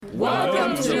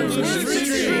Welcome to the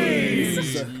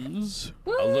Streets.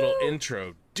 A little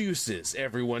intro. Deuces,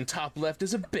 everyone. Top left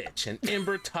is a bitch, and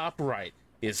Ember top right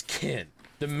is Ken.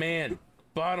 The man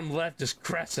bottom left is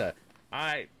Cressa.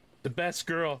 The best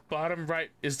girl bottom right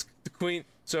is the queen.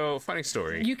 So, funny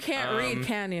story. You can't read,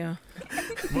 can you?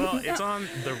 Well, it's on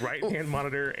the right-hand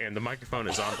monitor, and the microphone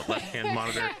is on the left-hand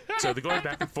monitor. So they're going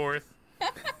back and forth.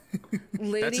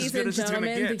 Ladies and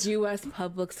gentlemen, the U.S.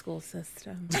 public school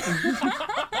system.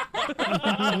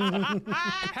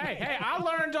 Hey, I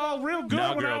learned all real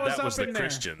good when I was up in there.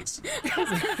 Christians.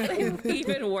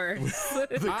 Even worse.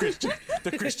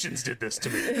 The Christians did this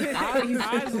to me. I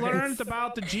learned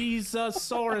about the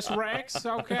Jesus-saurus Rex,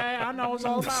 okay? I know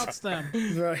all about them.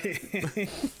 Right.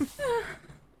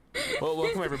 Well,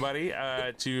 welcome everybody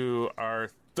to our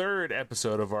third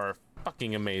episode of our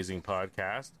fucking amazing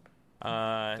podcast.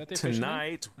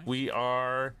 Tonight we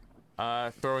are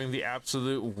throwing the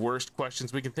absolute worst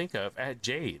questions we can think of at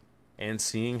Jade and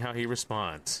seeing how he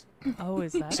responds. Oh,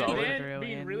 is that and then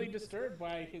being really disturbed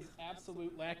by his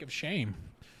absolute lack of shame.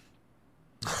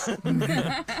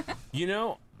 You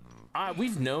know,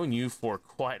 we've known you for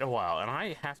quite a while, and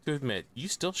I have to admit, you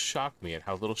still shock me at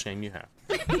how little shame you have.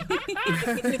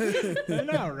 I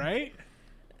know, right?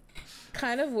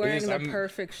 Kind of wearing the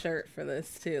perfect shirt for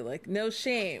this, too. Like, no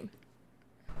shame.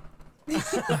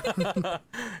 Is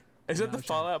that the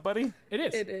Fallout buddy? It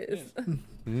is. It is.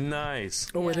 Nice.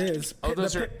 Oh, it is. Oh,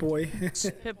 those the are Pit Boy.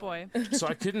 Hit Boy. So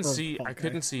I couldn't see. I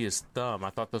couldn't see his thumb.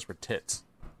 I thought those were tits.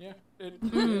 Yeah. It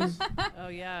is. Oh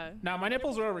yeah. Now my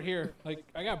nipples are over here. Like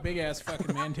I got big ass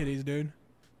fucking man titties, dude.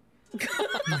 For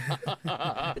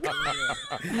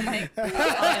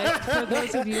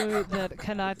those of you that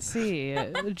cannot see,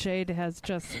 Jade has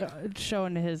just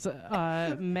shown his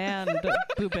man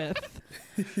boobeth.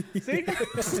 See?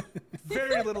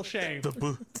 Very little shame.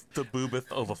 The boobeth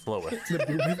overfloweth.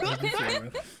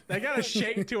 They got a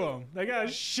shake to him.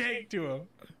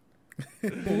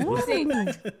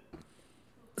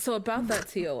 So about that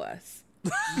TOS.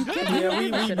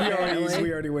 Yeah,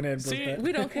 we already went in. See, that.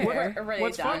 We don't care.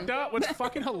 What's fucked up, what's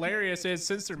fucking hilarious is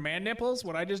since they're man nipples,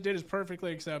 what I just did is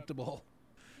perfectly acceptable.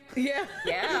 Yeah.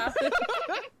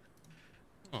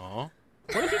 Aw. What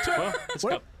if you took... Well, let's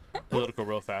go political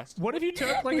real fast. What if you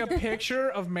took like a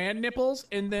picture of man nipples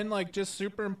and then like just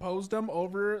superimposed them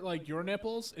over like your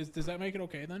nipples? Does that make it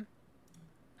okay then?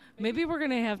 Maybe we're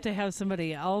gonna have to have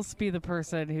somebody else be the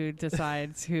person who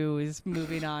decides who is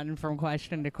moving on from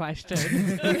question to question.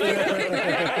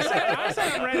 I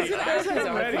said I'm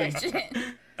ready.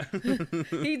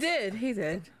 He did.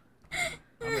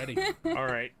 I'm ready. All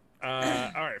right.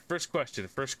 First question.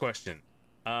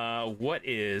 What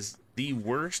is the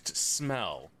worst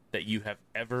smell that you have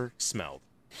ever smelled?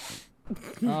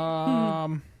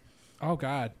 Oh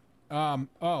God.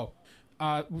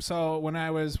 So when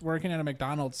I was working at a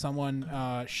McDonald's, someone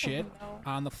shit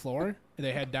on the floor.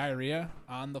 They had diarrhea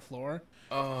on the floor.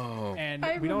 Oh. And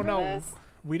I we don't know remember this.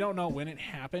 we don't know when it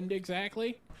happened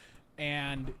exactly.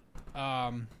 And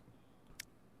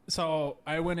so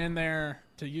I went in there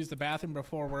to use the bathroom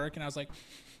before work and I was like,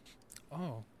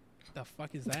 "Oh, the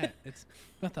fuck is that?"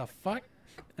 What the fuck?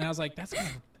 And I was like, God,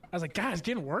 it's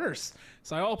getting worse.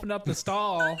 So I opened up the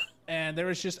stall and there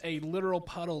was just a literal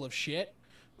puddle of shit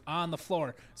on the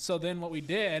floor. So then what we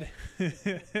did, we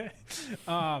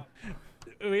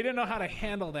didn't know how to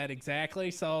handle that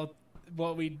exactly. So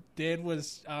what we did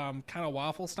was kind of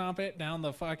waffle stomp it down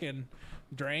the fucking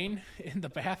drain in the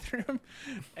bathroom,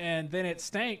 and then it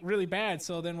stank really bad.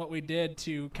 So then what we did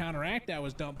to counteract that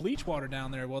was dump bleach water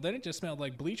down there. Well, then it just smelled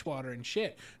like bleach water and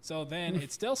shit. So then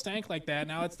it still stank like that.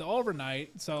 Now it's the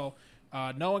overnight, so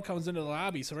no one comes into the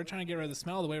lobby. So we're trying to get rid of the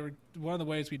smell. One of the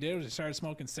ways we did was we started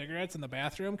smoking cigarettes in the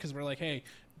bathroom because we're like, hey,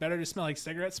 better to smell like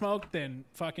cigarette smoke than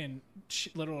fucking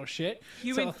literal shit.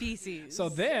 Human feces. So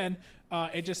then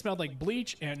it just smelled like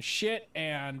bleach and shit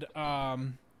and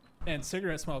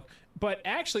cigarette smoke. But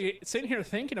actually, sitting here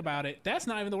thinking about it, that's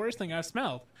not even the worst thing I've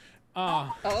smelled.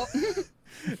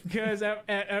 Because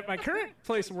at my current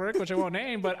place of work, which I won't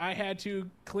name, but I had to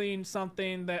clean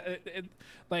something that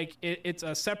it's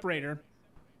a separator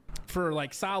for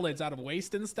like solids out of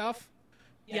waste and stuff.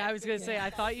 Yeah, I was gonna say. I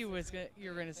thought you were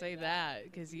gonna say that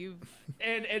because you.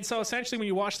 And so essentially, when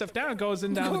you wash stuff down, it goes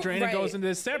in down the drain. Right. It goes into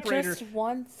this separator. Just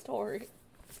one story.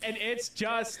 And it's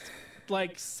just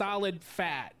like solid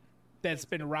fat that's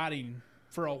been rotting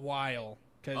for a while.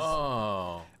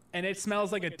 Oh. And it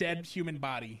smells like a dead human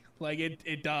body. Like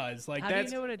it does. Like How that's.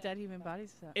 do you know what a dead human body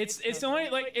smells? It's only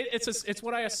like it's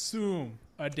what I assume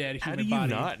a dead How human do you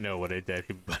body. not know what a dead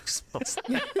human body smells?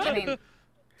 I mean,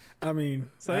 I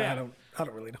mean, So, yeah. I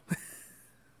don't really know.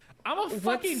 I'm a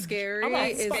fucking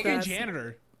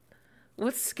janitor.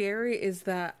 What's scary is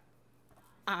that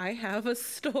I have a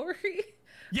story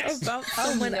about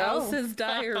someone else's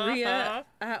diarrhea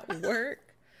at work.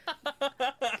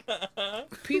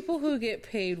 People who get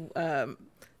paid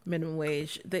minimum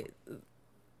wage,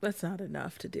 that's not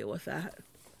enough to deal with that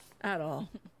at all.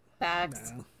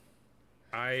 Facts. No.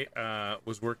 I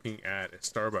was working at a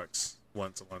Starbucks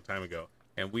once a long time ago,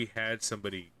 and we had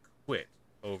somebody quit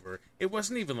over. It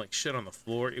wasn't even like shit on the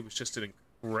floor. It was just an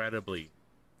incredibly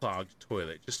clogged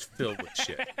toilet, just filled with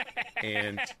shit.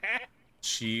 And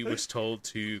she was told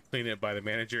to clean it by the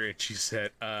manager, and she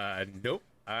said, "Nope,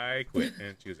 I quit,"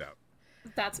 and she was out.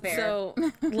 That's fair. So,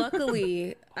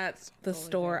 luckily, at the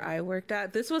store I worked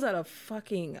at, this was at a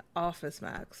fucking Office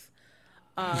Max.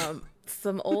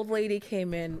 Some old lady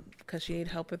came in because she needed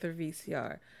help with her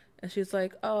VCR, and she's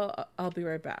like, "Oh, I'll be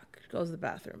right back." She goes to the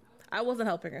bathroom. I wasn't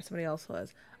helping her; somebody else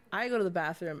was. I go to the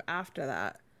bathroom after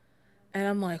that, and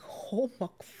I'm like, "Oh my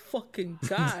fucking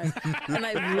god!" And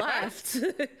I left.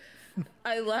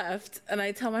 I left, and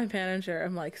I tell my manager,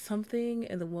 I'm like, "Something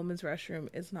in the women's restroom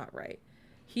is not right."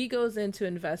 He goes in to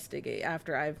investigate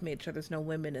after I've made sure there's no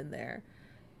women in there,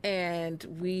 and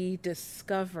we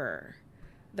discover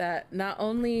that not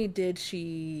only did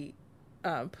she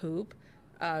poop,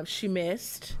 she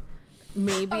missed,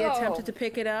 maybe attempted to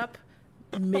pick it up,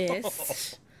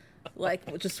 missed, like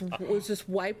was just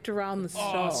wiped around the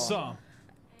stall. Awesome.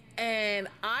 And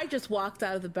I just walked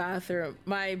out of the bathroom.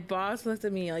 My boss looked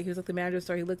at me, like he was at the manager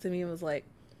store. He looked at me and was like,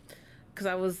 because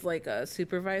I was like a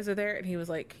supervisor there, and he was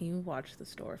like, "Can you watch the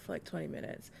store for like 20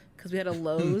 minutes?" Because we had a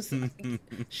Lowe's.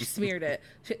 She smeared it.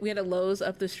 We had a Lowe's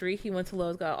up the street. He went to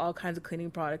Lowe's, got all kinds of cleaning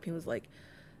product. He was like,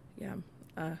 "Yeah,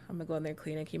 I'm gonna go in there and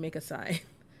clean it. Can you make a sign?"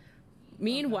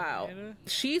 Meanwhile,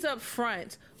 she's up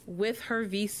front with her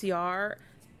VCR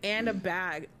and a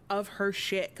bag of her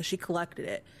shit because she collected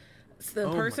it. So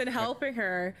the person helping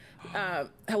her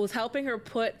was helping her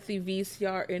put the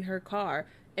VCR in her car,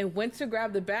 and went to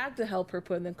grab the bag to help her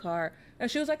put in the car. And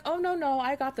she was like, "Oh, no,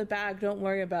 I got the bag. Don't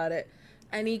worry about it."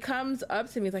 And he comes up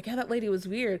to me. He's like, "Yeah, that lady was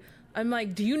weird." I'm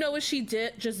like, "Do you know what she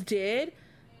just did?"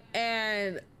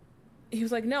 And he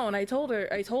was like, "No." And I told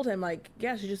him, like,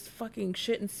 "Yeah, she just fucking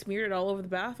shit and smeared it all over the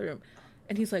bathroom."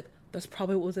 And he's like, "That's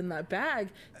probably what was in that bag."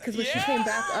 Because when she came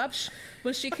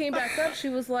back up, she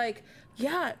was like,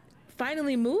 "Yeah,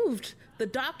 finally moved. The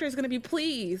doctor's going to be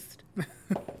pleased."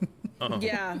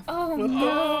 Yeah. Oh no.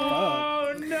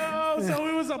 Oh no! So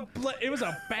it was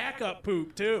a backup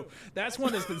poop too. That's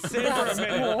one that's been sitting for a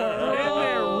minute. In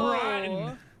there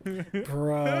rotten.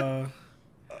 Bruh.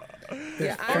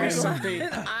 Yeah,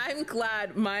 I'm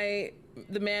glad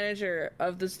the manager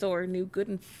of the store knew good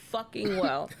and fucking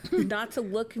well not to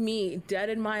look me dead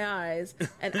in my eyes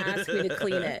and ask me to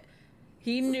clean it.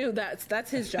 He knew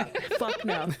that's his job. Fuck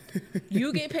no.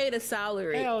 You get paid a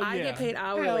salary. Hell I yeah. get paid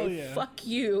hourly. Hell yeah. Fuck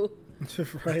you.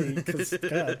 Right, because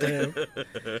goddamn.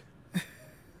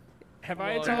 Have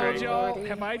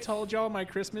I told y'all my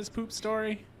Christmas poop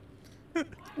story?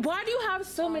 Why do you have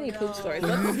so many poop stories?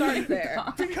 Let's start there.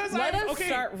 Because Let us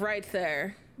start right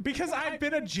there. Because I've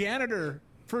been a janitor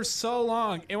for so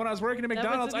long, and when I was working at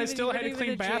McDonald's, I still had to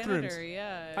clean bathrooms.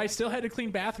 I still had to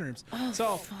clean bathrooms.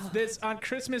 This on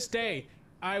Christmas Day,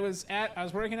 I was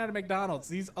working at a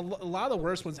McDonald's. A lot of the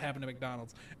worst ones happen at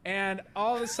McDonald's, and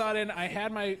all of a sudden, I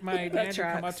had my manager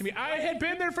come up to me. I had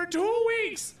been there for 2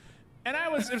 weeks, and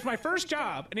it was my first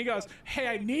job, and he goes, "Hey,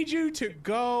 I need you to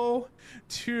go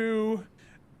to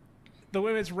the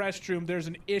women's restroom. There's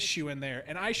an issue in there."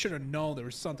 And I should have known there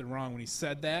was something wrong when he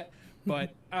said that.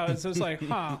 But I was just like,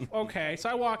 huh, okay. So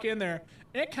I walk in there,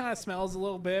 and it kind of smells a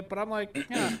little bit, but I'm like,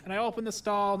 yeah. And I open the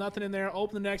stall, nothing in there,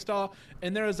 open the next stall,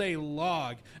 and there's a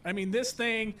log. I mean, this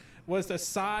thing was the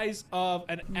size of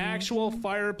an actual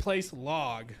fireplace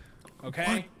log.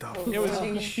 Okay? It was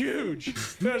huge.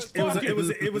 It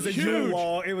was a Yule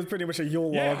log. It was pretty much a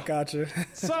Yule log. Gotcha.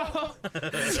 So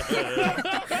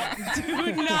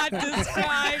Do not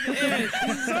describe it.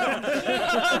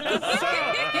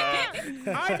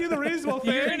 So I do the reasonable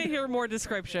thing. You're gonna hear more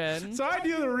description. So I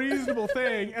do the reasonable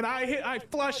thing, and I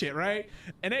flush it, right?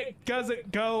 And it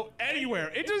doesn't go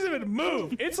anywhere. It doesn't even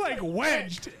move. It's like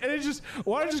wedged, and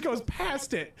water just goes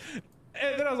past it.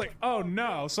 And then I was like, oh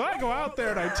no. So I go out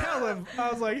there and I tell him,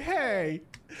 I was like, hey,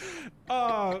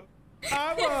 I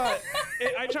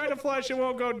tried to flush, it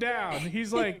won't go down.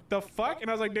 He's like, the fuck? And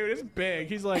I was like, dude, it's big.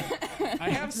 He's like, I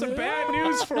have some bad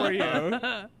news for you.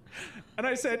 And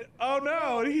I said, oh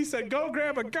no. And he said, go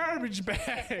grab a garbage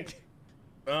bag.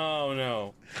 Oh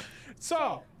no.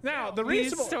 So now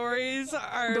These stories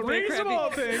are the reasonable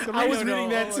thing. I was reading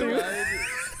that too.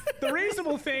 the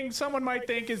reasonable thing someone might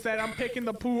think is that I'm picking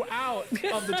the poo out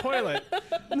of the toilet.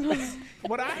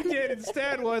 What I did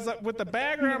instead was, with the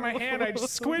bag around my hand, I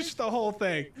squished the whole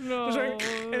thing.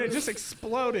 And it just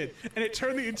exploded. And it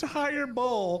turned the entire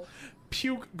bowl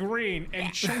puke green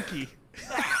and chunky.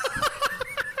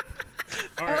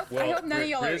 All right, I hope none of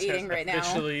y'all are Riz eating has right now.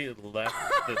 officially left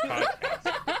the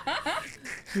podcast.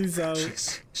 He's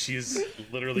out. She's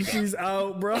literally gone. She's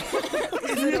out, bro. Is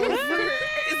it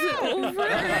over?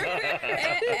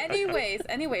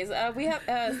 Anyways, we have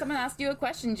someone asked you a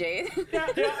question, Jade.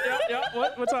 Yeah.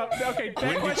 What's up? Okay,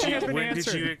 that question has been When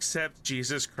answered. did you accept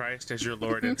Jesus Christ as your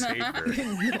Lord and Savior?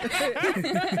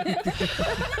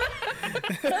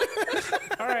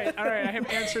 All right. I have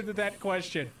answered that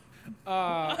question.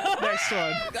 Next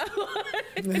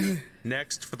one.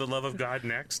 Next, for the love of God,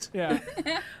 next. Yeah.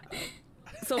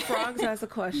 So Frogs has a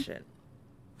question.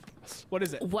 What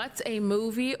is it? What's a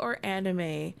movie or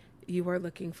anime you are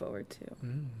looking forward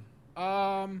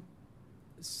to?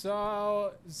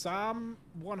 So Zom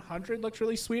 100 looks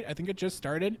really sweet. I think it just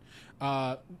started.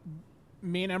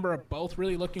 Me and Ember are both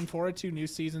really looking forward to new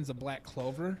seasons of Black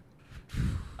Clover.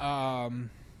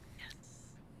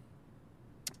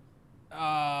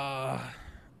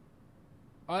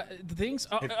 The things.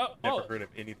 I've never heard of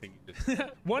anything you just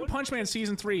said. One Punch Man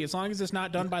season 3. As long as it's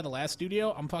not done by the last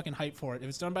studio, I'm fucking hyped for it. If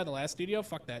it's done by the last studio,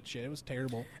 fuck that shit. It was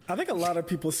terrible. I think a lot of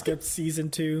people skipped season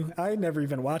 2. I never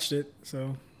even watched it,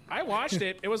 so. I watched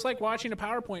it. It was like watching a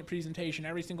PowerPoint presentation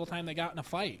every single time they got in a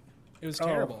fight. It was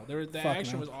terrible. The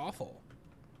action was awful.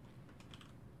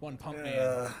 One Pump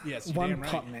Man. Yes, you're One damn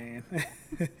right. Pump Man.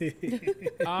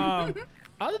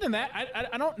 Other than that,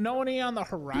 I don't know any on the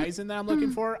horizon that I'm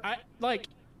looking for.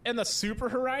 In the super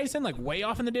horizon, like way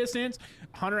off in the distance,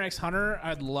 Hunter x Hunter,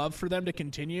 I'd love for them to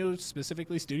continue,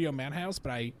 specifically Studio Madhouse,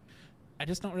 but I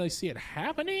just don't really see it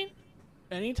happening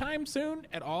anytime soon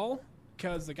at all,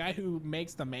 because the guy who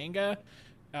makes the manga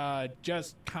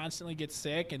just constantly gets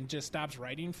sick and just stops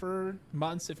writing for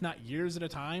months, if not years at a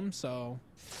time, so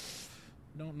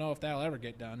don't know if that'll ever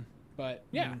get done. But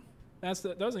yeah, those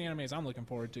are the animes I'm looking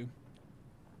forward to.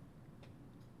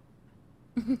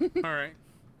 All right.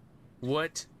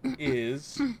 What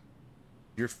is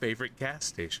your favorite gas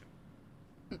station?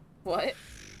 What?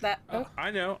 That? Oh.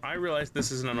 I know. I realize this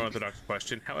is an unorthodox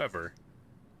question. However,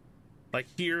 like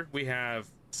here we have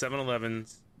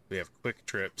 7-Elevens, we have Quick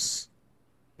Trips,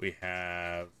 we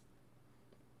have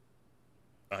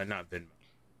not Venmo.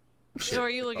 So are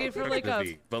you looking for like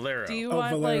a Valero? Do you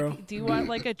want Valero.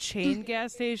 like a chain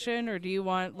gas station, or do you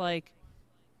want like?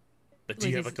 Do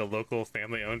you have like a local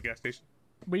family-owned gas station?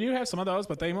 We do have some of those,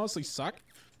 but they mostly suck.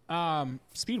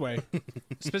 Speedway,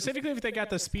 specifically if they got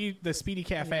the Speedy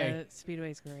Cafe. Yeah,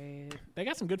 Speedway's great. They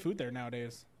got some good food there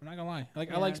nowadays. I'm not gonna lie.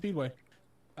 I like Speedway.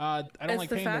 I don't like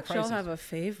paying the fact prices. y'all have a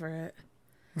favorite.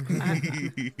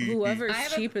 Whoever's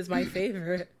cheap is my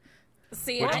favorite.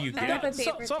 See, What I do you have get? a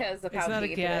favorite So- because of It's how not a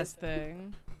cheap gas it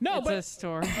thing. No, it's but a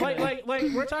store. like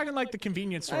we're talking like the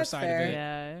convenience store That's side fair. of it.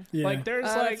 Yeah. Yeah. Like there's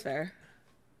That's fair. is.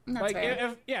 That's like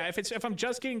fair. if I'm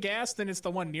just getting gas, then it's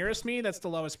the one nearest me. That's the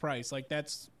lowest price. Like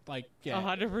that's like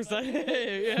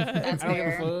 100%. Yeah. That's I don't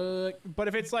fair. give a fuck. But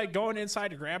if it's like going inside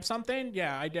to grab something,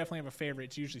 yeah, I definitely have a favorite.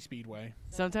 It's usually Speedway.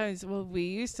 Sometimes, well, we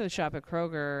used to shop at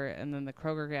Kroger, and then the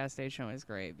Kroger gas station was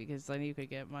great because then you could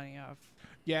get money off.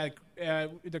 Yeah,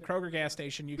 the Kroger gas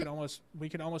station, we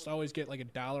could almost always get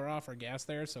like $1 off our gas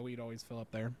there, so we'd always fill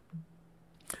up there.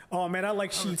 Oh man, I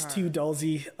like Sheets too,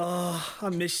 Dulzy. Oh, I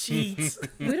miss Sheets.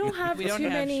 We don't have We don't too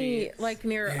have many Sheets. like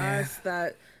near us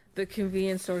that the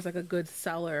convenience store is like a good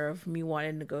seller of me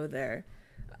wanting to go there.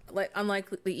 Like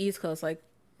unlike the East Coast, like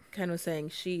Ken was saying,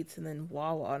 Sheets and then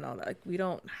Wawa and all that. Like we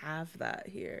don't have that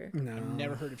here. No. I've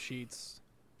never heard of Sheets.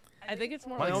 I think it's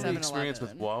more My like only 7-Eleven. experience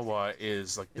with Wawa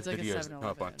is like the It's like a videos that come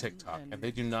up on 7-Eleven, TikTok, and and-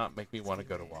 they do not make me want to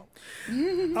go to Wawa.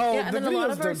 Oh, Yeah, and the then a lot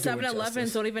videos of our don't do it 7-Elevens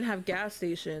justice. don't even have gas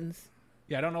stations.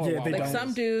 Yeah, I don't know what Yeah, Wawa they Like is. don't.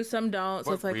 some do, some don't. So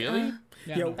What, it's like really?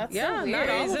 Yeah, Yo, no. That's yeah, so not weird.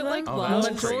 all Is of it like them. Oh, Loves?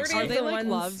 that's Majority crazy. Are of they the like ones-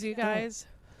 Loves, you guys?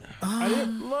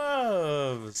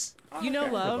 Loves. You know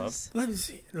Okay. Loves? Let me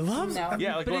see. Loves? No.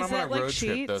 Yeah, like But when is I'm on that a like road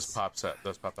trip, those Sheets? pop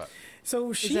up.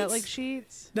 So Sheets. Is that like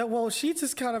Sheets? No, well, Sheets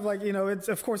is kind of like, it's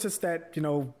of course it's that,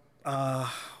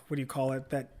 what do you call it?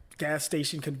 That gas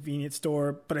station convenience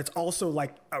store, but it's also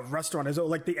like a restaurant. It's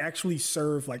like they actually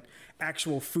serve like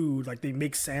actual food. Like they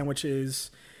make sandwiches.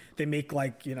 They make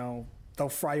like, they'll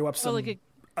fry you up some like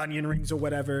onion rings or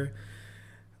whatever.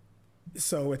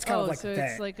 So it's kind of like so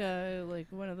that. it's like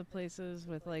one of the places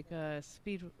with like a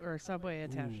speed or subway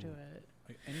attached to it.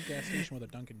 Like any gas station with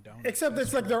a Dunkin' Donuts. Except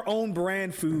it's like their own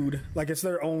brand food. Like it's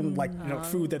their own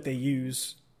food that they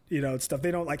use. stuff.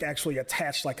 They don't like actually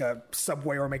attach like a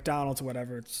Subway or McDonald's or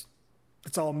whatever.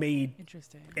 It's all made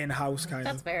Interesting. in-house kind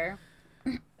That's of. fair.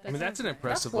 I mean, that's an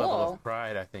impressive That's level cool. of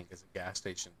pride, I think, as a gas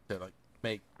station to like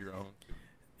make your own.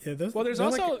 Yeah, There's they're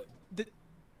also. like,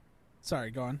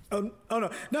 Sorry, go on. oh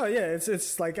no, yeah,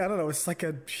 it's like I don't know, it's like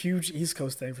a huge East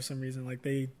Coast thing for some reason. Like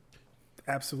they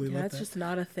absolutely love That's that. just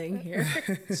not a thing here.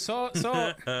 So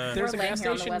We're there's a laying gas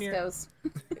here on the station West near. Coast.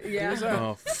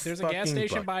 Yeah. There's a gas fucking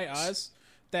station by buckets. us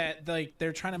that like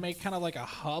they're trying to make kind of like a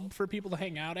hub for people to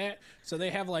hang out at. So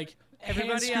they have like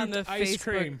Everybody on the hand-scooped ice Facebook,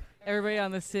 cream. everybody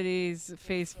on the city's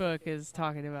Facebook is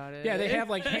talking about it. Yeah, they have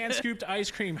like hand scooped ice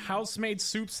cream, house made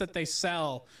soups that they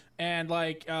sell, and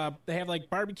like they have like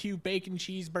barbecue bacon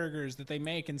cheeseburgers that they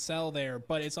make and sell there.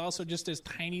 But it's also just this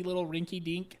tiny little rinky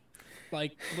dink,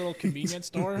 like little convenience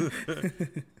store. Like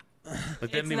they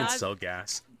It's don't even not- sell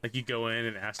gas. Like you go in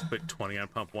and ask to put 20 on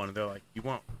pump one, and they're like, "You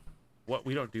want what?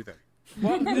 We don't do that."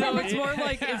 Well, No,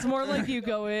 it's more like you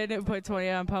go in and put 20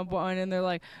 on pump one, and they're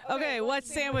like, "Okay, what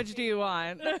sandwich do you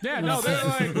want?" yeah, no, they're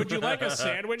like, "Would you like a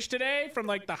sandwich today from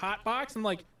like the hot box?" I'm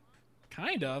like,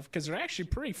 kind of, because they're actually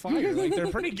pretty fire. Like they're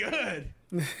pretty good.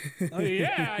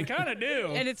 Yeah, I kind of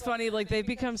do. And it's funny, like they've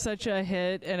become such a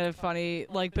hit in a funny,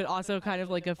 like, but also kind of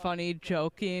like a funny,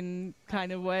 joking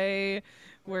kind of way,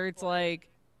 where it's like,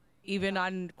 even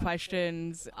on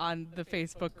questions on the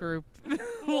Facebook group,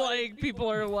 like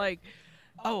people are like,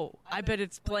 "Oh, I bet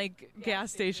it's blank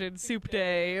gas station soup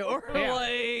day," or Yeah.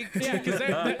 like, Yeah, because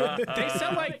they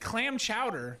sell like clam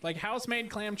chowder, like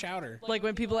house-made clam chowder. like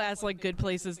when people ask like good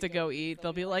places to go eat,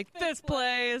 they'll be like, "This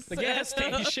place." The gas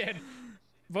station.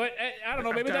 But I don't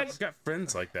know, maybe I've that's got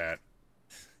friends like that.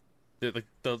 Like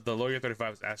the lawyer 35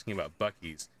 was asking about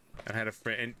Buc-ee's, and I had a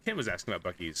friend, and Kim was asking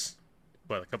about Buc-ee's,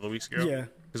 a couple of weeks ago? Yeah.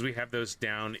 Because we have those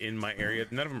down in my area.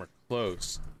 None of them are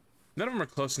close. None of them are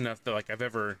close enough that like I've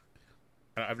never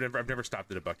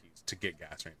stopped at a Buc-ee's to get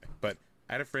gas or anything. But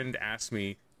I had a friend ask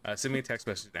me, send me a text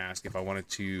message and ask if I wanted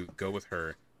to go with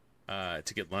her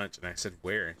to get lunch, and I said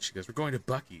where, and she goes, "We're going to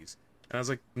Buc-ee's," and I was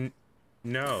like,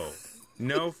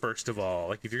 No, first of all,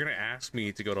 like if you're gonna ask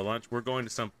me to go to lunch, we're going to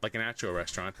some like an actual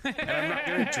restaurant, and I'm not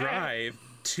gonna drive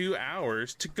 2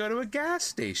 hours to go to a gas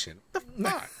station. What the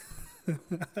fuck?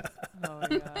 Oh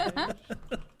my god.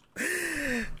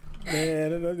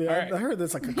 Man, yeah, right. I heard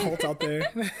there's like a cult out there.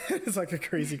 It's like a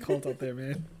crazy cult out there,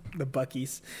 man. The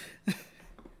Buc-ee's.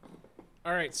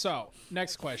 all right. So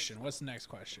next question. What's the next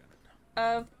question?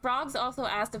 Frogs also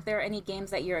asked if there are any games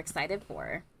that you're excited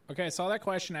for. Okay, I saw that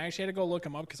question. I actually had to go look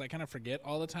them up because I kind of forget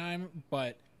all the time.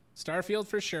 But Starfield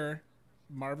for sure.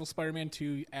 Marvel Spider-Man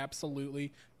 2,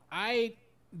 absolutely. I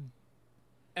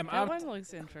am That one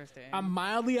looks interesting. I'm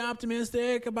mildly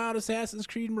optimistic about Assassin's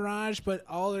Creed Mirage, but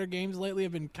all their games lately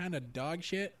have been kind of dog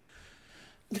shit.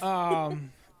 Alan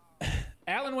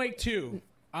Wake 2.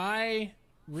 I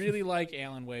really like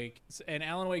Alan Wake, and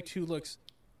Alan Wake 2 looks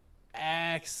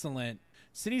excellent.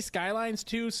 City Skylines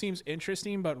 2 seems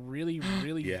interesting, but really,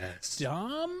 really Yes.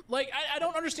 dumb. Like, I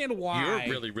don't understand why.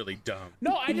 You're really, really dumb.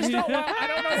 No, I just don't. I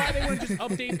don't know why they wouldn't just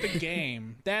update the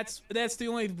game. That's the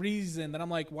only reason that I'm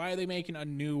like, why are they making a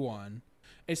new one?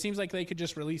 It seems like they could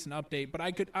just release an update, but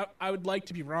I would like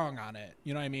to be wrong on it.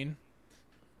 You know what I mean?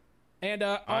 And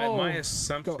My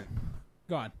assumption.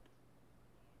 go on.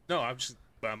 No, I'm just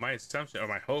my assumption or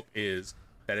my hope is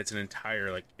that it's an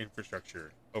entire like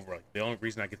infrastructure over. Like, the only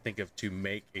reason I could think of to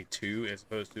make a 2 as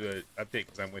opposed to an update,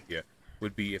 because I'm with you,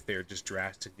 would be if they're just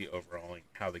drastically overhauling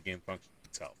how the game functions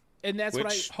itself. And that's what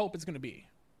Which- I hope it's going to be.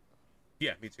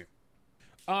 Yeah, me too.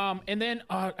 And then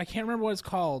I can't remember what it's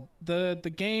called. The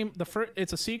game,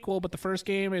 it's a sequel, but the first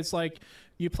game is like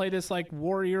you play this like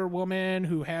warrior woman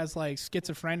who has like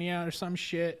schizophrenia or some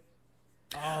shit.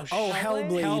 Oh,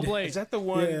 Hellblade. Hellblade. Is that the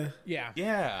one? Yeah.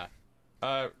 Yeah.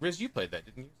 Yeah. Riz, you played that,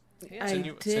 didn't you? I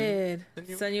did.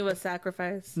 Senua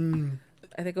Sacrifice.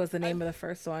 I think it was the name of the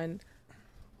first one.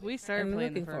 We started I'm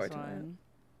playing the looking forward first to one.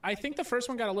 I think the first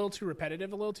one got a little too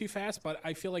repetitive, a little too fast, but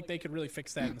I feel like they could really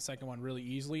fix that in the second one really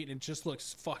easily, and it just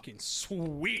looks fucking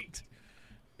sweet.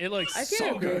 It looks I so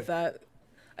can't agree good. with that.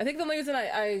 I think the only reason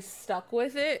I stuck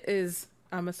with it is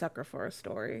I'm a sucker for a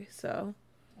story. So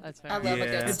That's I fair. love a Yeah.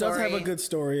 good It story. does have a good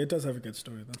story. It does have a good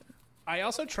story, though. I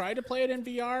also tried to play it in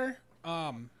VR,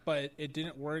 but it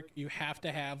didn't work. You have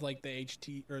to have like the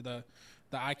HT or the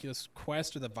Oculus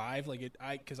Quest or the Vive, like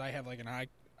because I have like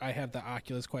I have the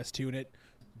Oculus Quest 2, and it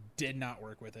did not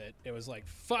work with it. It was like,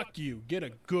 fuck you, get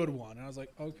a good one. And I was like,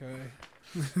 okay,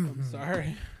 I'm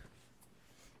sorry.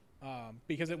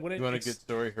 Because it wouldn't. You want a good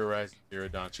story? Horizon Zero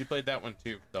Dawn. She played that one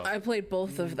too. So. I played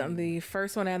both of them, the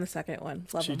first one and the second one.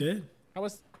 Love She them. did. How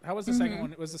was the second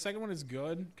one? Was the second one as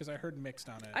good? Because I heard mixed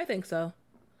on it. I think so.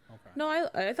 Okay. No,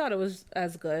 I thought it was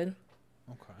as good.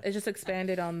 Okay. It just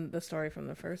expanded on the story from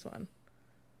the first one.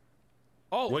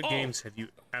 What games have you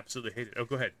absolutely hated? Oh,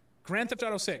 go ahead. Grand Theft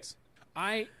Auto 6.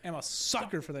 I am a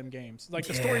sucker for them games. Like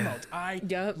the story modes. I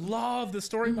love the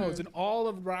story modes in all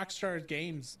of Rockstar's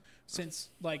games since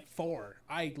like 4.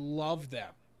 I love them.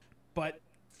 But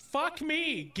fuck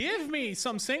me. Give me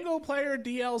some single player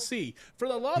DLC. For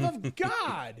the love of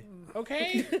God.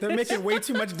 Okay? They're making way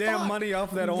too much damn money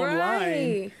off that online.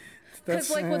 Right.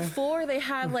 Because like with 4, they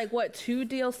had like 2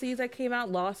 DLCs that came out: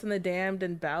 Lost and the Damned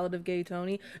and Ballad of Gay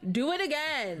Tony. Do it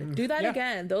again. Do that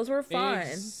again. Those were fun.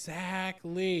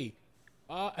 Exactly.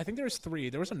 I think there was 3.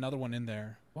 There was another one in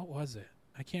there. What was it?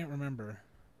 I can't remember.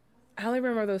 I only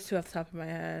remember those 2 off the top of my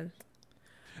head.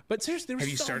 But seriously, Have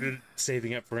you started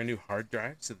saving up for a new hard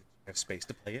drive so that you have space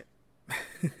to play it?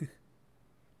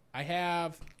 I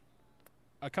have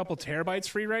a couple terabytes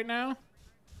free right now.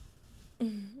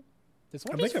 I'm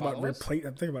thinking about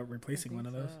replacing one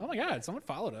of those. Oh my god, someone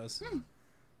followed us.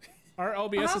 Our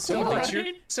OBS is still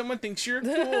running. Someone thinks you're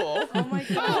cool. Oh my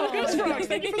god. Oh, Ghost Frogs,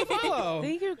 thank you for the follow.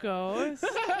 Thank you, Ghost.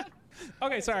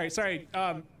 Okay, sorry. So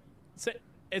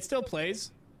it still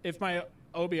plays if my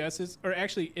OBS is, or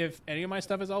actually if any of my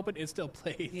stuff is open, it still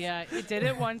plays. Yeah, it did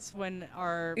it once when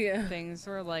our things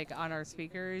were like on our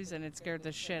speakers, and it scared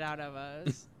the shit out of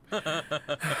us. That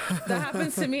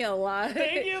happens to me a lot.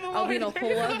 Thank you, I'll be in a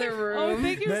whole other room. Oh,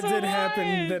 thank you That so did much.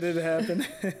 happen. That did happen.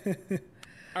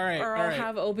 All right, Or I'll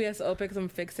have OBS open because I'm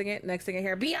fixing it. Next thing I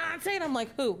hear, Beyonce, and I'm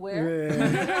like, who? Where?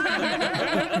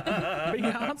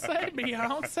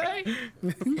 Beyonce.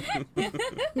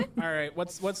 All right,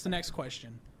 what's the next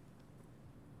question?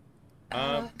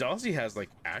 Dalsy has like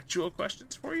actual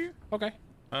questions for you. Okay.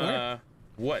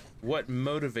 What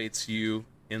motivates you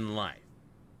in life?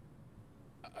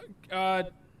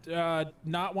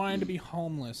 Not wanting to be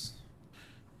homeless.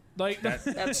 Like That's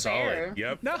fair. solid.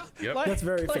 Yep. no, Yep. like- That's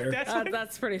very like, fair.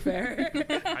 That's pretty fair.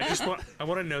 I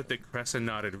want to note that Cressa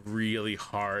nodded really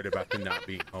hard about the not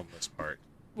being homeless part.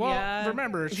 well, Yeah.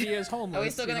 remember she is homeless. Are we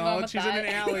still gonna you go know, on with she's that? in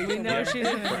an alley. We know she's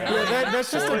in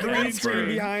That's just a green That's screen right.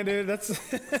 behind it.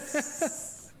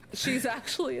 That's She's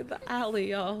actually in the alley,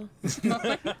 y'all.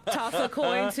 Toss a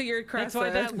coin to your That's Cressa. why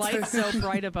that light's so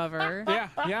bright above her.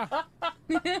 Yeah.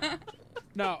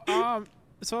 No,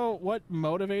 so what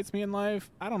motivates me in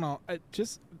life? I don't know.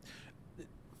 Just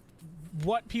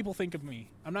what people think of me.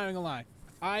 I'm not even gonna lie.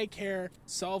 I care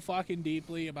so fucking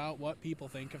deeply about what people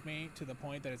think of me to the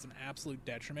point that it's an absolute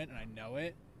detriment, and I know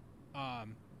it.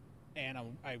 And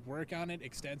I work on it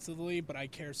extensively, but I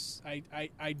care.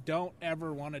 I don't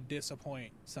ever want to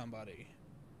disappoint somebody,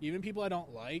 even people I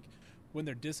don't like. When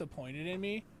they're disappointed in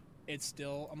me, it's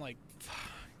still I'm like,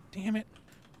 damn it.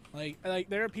 Like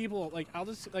there are people like I'll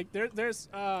just like there's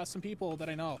some people that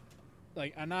I know,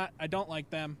 like I don't like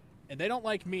them and they don't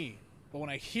like me. But when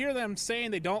I hear them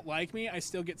saying they don't like me, I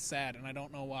still get sad, and I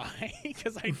don't know why,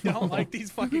 because I don't like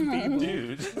these fucking people.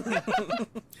 Dude.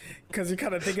 because you're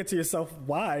kind of thinking to yourself,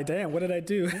 why? Damn, what did I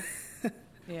do?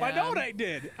 Yeah. I know what I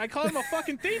did. I called him a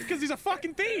fucking thief because he's a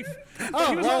fucking thief.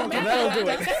 Oh, well, that'll do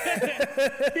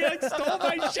it. He like stole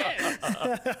my shit.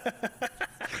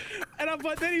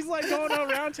 But then he's like going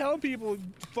around telling people,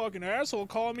 "Fucking asshole,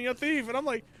 calling me a thief," and I'm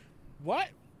like, "What?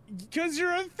 Because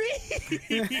you're a thief."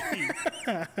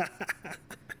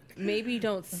 Maybe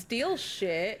don't steal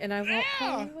shit, and I won't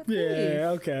call you a thief. Yeah,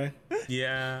 okay.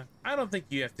 Yeah, I don't think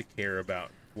you have to care about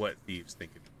what thieves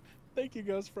think of you. Thank you,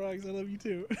 Ghost Frogs. I love you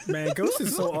too. Man, Ghost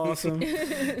is so awesome.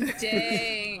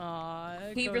 Dang. Aw,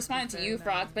 He Ghost responded is to you, very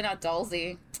Frog, but not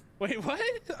Dalsy. Wait, what?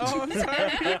 Oh, I'm sorry.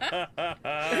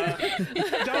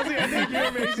 Dulcie, I think you're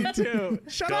amazing too.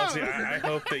 Shut Dulcie, up. I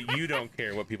hope that you don't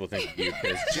care what people think of you,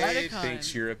 because Jade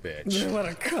thinks you're a bitch. What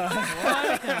a cunt.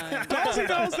 nice. Dulcie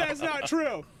knows that's not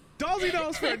true. Dulcie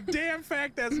knows for a damn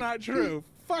fact that's not true.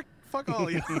 Fuck all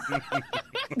of you.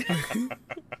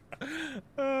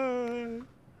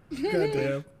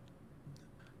 Goddamn.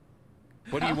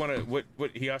 What do you want to?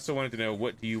 What he also wanted to know.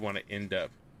 What do you want to end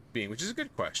up being? Which is a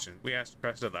good question. We asked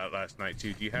Cresta that last night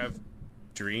too. Do you have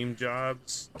dream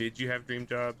jobs? Did you have dream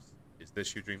jobs? Is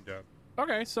this your dream job?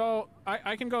 Okay, so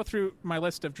I can go through my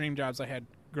list of dream jobs I had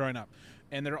growing up,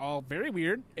 and they're all very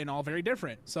weird and all very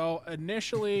different. So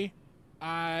initially,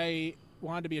 I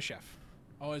wanted to be a chef.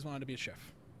 Always wanted to be a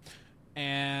chef.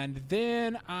 And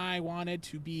then I wanted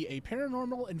to be a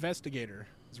paranormal investigator.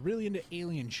 I was really into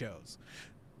alien shows.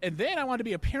 And then I wanted to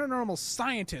be a paranormal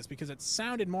scientist because it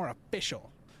sounded more official.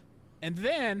 And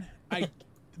then I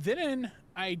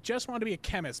just wanted to be a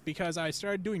chemist because I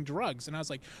started doing drugs, and I was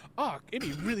like, oh, it'd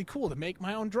be really cool to make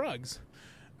my own drugs.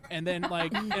 And then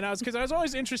because I was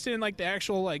always interested in like the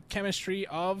actual like chemistry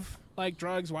of like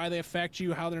drugs, why they affect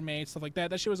you, how they're made, stuff like that.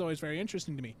 That shit was always very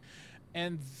interesting to me.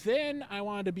 And then I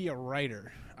wanted to be a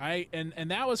writer.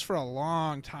 And that was for a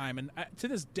long time. And to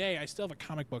this day, I still have a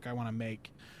comic book I want to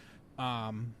make.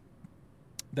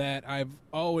 That I've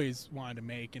always wanted to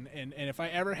make, and if I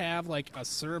ever have like a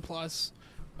surplus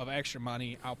of extra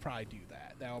money, I'll probably do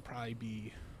that. That'll probably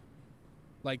be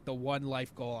like the one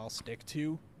life goal I'll stick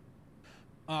to.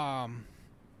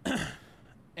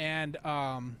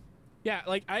 Yeah,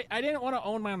 like I didn't want to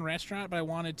own my own restaurant, but I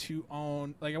wanted to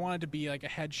I wanted to be like a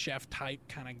head chef type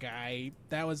kind of guy.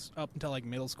 That was up until like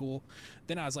middle school.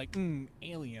 Then I was like,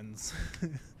 aliens.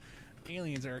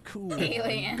 Aliens are cool.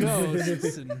 Aliens.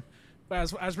 Ghosts and I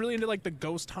was really into like the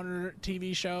Ghost Hunter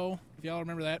TV show. If y'all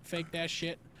remember that fake ass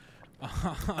shit.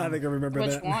 I think I remember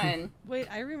Which that. one? Wait,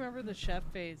 I remember the chef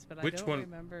phase, but Which I don't one?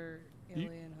 remember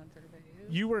Alien Hunter phase.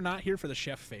 You were not here for the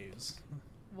chef phase.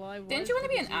 Well, I was, Didn't you wanna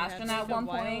be because an you had, astronaut like, at one a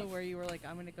while point? Where you were like,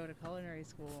 I'm going to go to culinary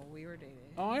school. We were dating.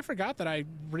 Oh, I forgot that I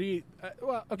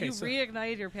okay. You So,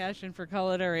 reignited your passion for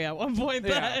culinary at one point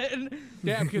Yeah. then.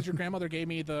 yeah, because your grandmother gave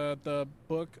me the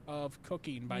book of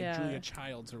cooking by Yeah. Julia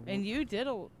Childs. And you did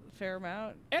a fair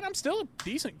amount. And I'm still a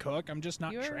decent cook. I'm just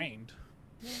not You're- trained.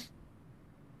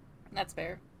 That's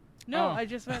fair. No, Oh. I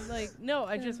just meant like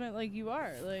I just meant like you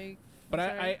are like. But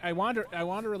sorry. I want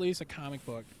to release a comic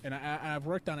book, and I've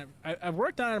worked on it. I've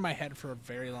worked on it in my head for a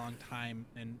very long time.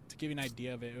 And to give you an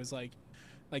idea of it, it was like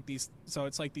these. So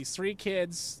it's like these 3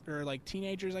 kids or like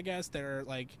teenagers, I guess. They're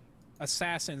like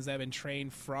assassins that have been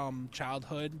trained from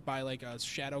childhood by like a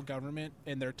shadow government,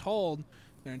 and they're told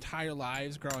their entire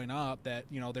lives growing up that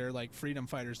they're like freedom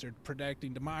fighters. They're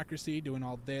protecting democracy, doing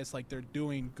all this, like they're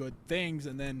doing good things,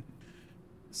 and then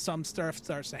some stuff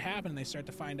starts to happen, and they start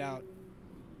to find out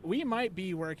we might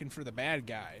be working for the bad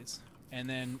guys, and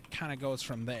then kind of goes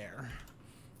from there.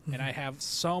 And I have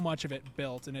so much of it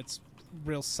built, and it's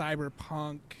real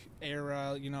cyberpunk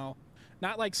era,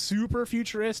 not like super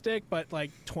futuristic, but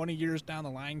like 20 years down the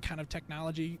line kind of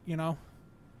technology,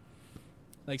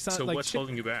 Like So like what's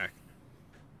holding you back?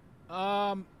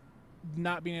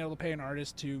 not being able to pay an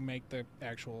artist to make the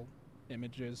actual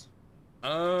images.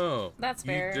 Oh, That's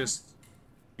fair.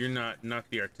 You're not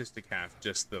the artistic half,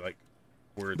 just the like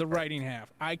word. The part. writing half.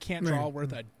 I can't draw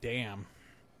worth a damn.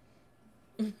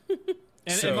 And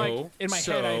So, like in my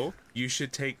head, you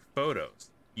should take photos.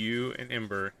 You and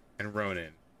Ember and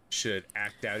Ronan should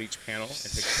act out each panel and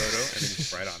take a photo and then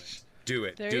just write on it. Do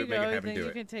it. There do you it. Make go. it happen. Then Do you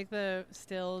it. can take the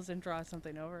stills and draw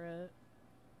something over it.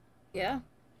 Yeah.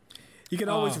 You can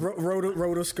always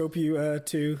rotoscope you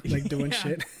too, like doing Yeah.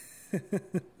 shit.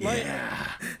 like,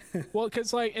 well,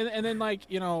 because like, and then like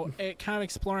it kind of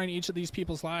exploring each of these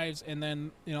people's lives, and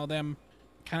then them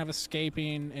kind of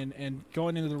escaping and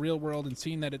going into the real world and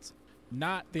seeing that it's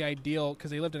not the ideal,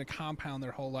 because they lived in a compound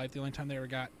their whole life. The only time they ever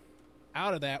got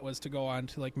out of that was to go on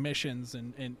to like missions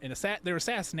and they're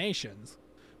assassinations,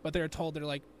 but they're told they're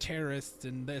like terrorists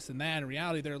and this and that. In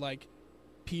reality, they're like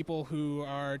people who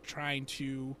are trying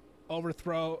to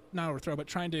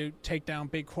trying to take down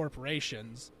big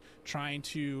corporations, trying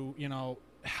to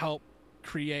help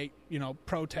create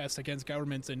protests against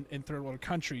governments in third world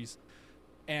countries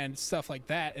and stuff like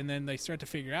that. And then they start to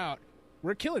figure out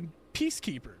we're killing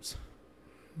peacekeepers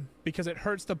because it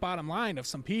hurts the bottom line of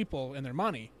some people and their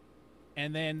money.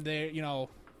 And then they then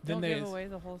Don't they give away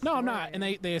the whole no, I'm story. not. And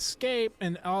they escape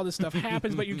and all this stuff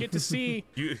happens, but you get to see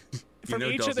You From know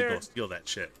each of Dulcie their- will steal that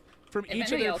shit. from If each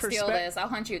of anybody their will steal perspectives. this, I'll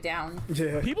hunt you down.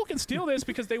 Yeah. People can steal this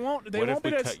because they won't. They What won't if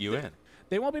be we to cut you in?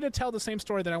 They won't be able to tell the same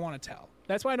story that I want to tell.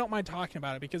 That's why I don't mind talking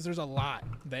about it, because there's a lot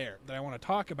there that I want to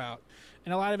talk about,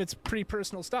 and a lot of it's pretty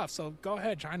personal stuff. So go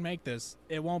ahead, try and make this.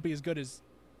 It won't be as good as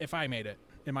if I made it,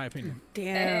 in my opinion. Damn.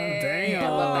 Hey, Damn. I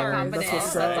love that That's confidence.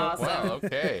 what's That's up. awesome. Wow.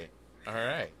 Okay. All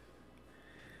right.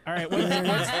 All right,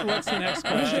 what's the next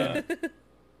question?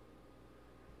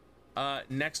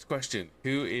 Next question: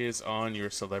 who is on your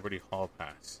celebrity hall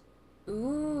pass?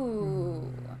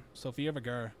 Ooh. Sofia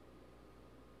Vergara.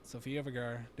 Sofia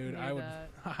Vergara, dude. Knew I would. that.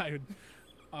 I would.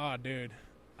 Oh, dude.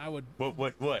 I would. What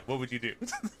would you do?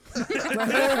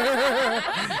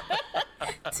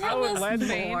 Tell would us let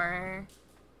more.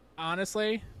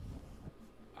 Honestly,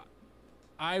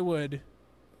 I would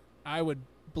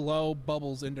blow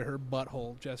bubbles into her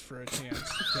butthole just for a chance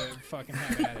to fucking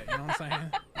have at it. You know what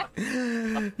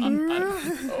I'm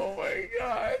saying? Oh my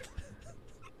god!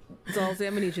 Dulcie,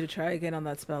 I'm gonna need you to try again on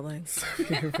that spelling.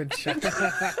 Sophia Try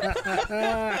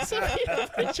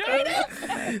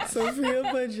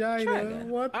vagina. again.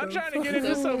 What? I'm the trying to get fuck?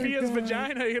 into Sophia's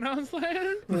vagina. You know what I'm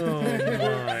saying?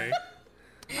 Oh my!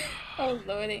 Oh,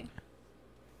 lordy.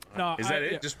 No, Is that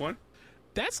it? Just one?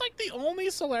 That's like the only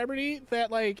celebrity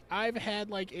that like I've had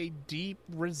like a deep,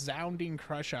 resounding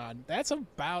crush on. That's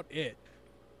about it.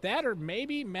 That or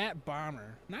maybe Matt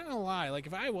Bomber. Not gonna lie, like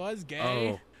if I was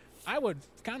gay, I would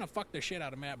kind of fuck the shit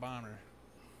out of Matt Bomber.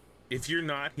 If you're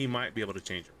not, he might be able to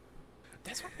change him.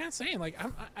 That's what I'm not saying. Like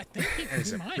I think he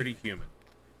He's might. pretty human.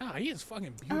 Oh, he is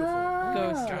fucking beautiful.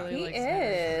 Ghost really he likes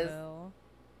is.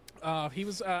 Nashville. He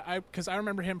was because I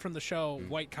remember him from the show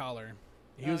White Collar.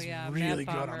 He was really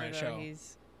good on that show.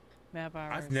 Matt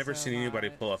Bomber. I've never seen anybody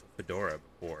pull off a fedora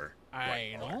before.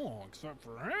 I know, except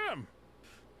for him.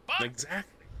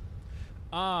 Exactly.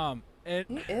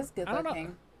 He is good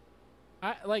looking.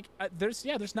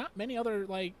 There's not many other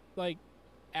like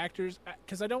actors,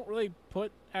 because I don't really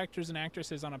put actors and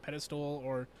actresses on a pedestal,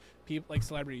 or people like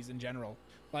celebrities in general.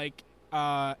 Like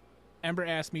Ember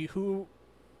asked me who,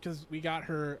 because we got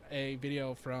her a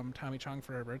video from Tommy Chong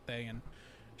for her birthday, and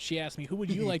she asked me, who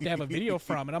would you like to have a video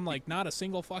from? And I'm like, not a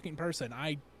single fucking person.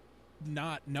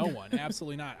 No one.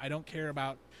 Absolutely not. I don't care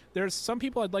about. There's some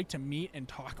people I'd like to meet and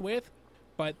talk with,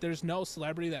 but there's no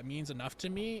celebrity that means enough to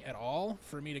me at all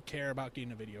for me to care about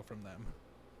getting a video from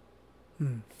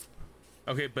them.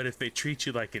 Okay, but if they treat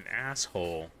you like an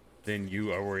asshole, then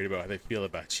you are worried about how they feel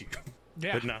about you.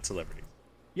 Yeah. But not celebrities.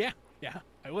 Yeah,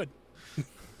 I would.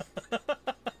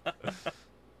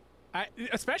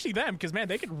 Especially them, because man,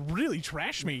 they could really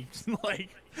trash me. like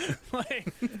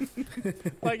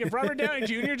if Robert Downey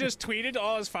Jr. just tweeted to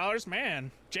all his followers,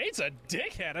 man, Jade's a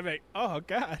dickhead. I'm like, oh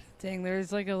god. Dang,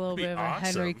 there's like a little bit of a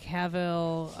Henry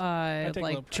Cavill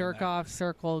like jerk off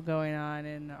circle going on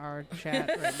in our chat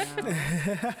right now.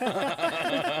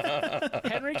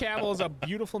 Henry Cavill is a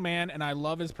beautiful man, and I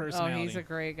love his personality. Oh, he's a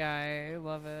great guy. I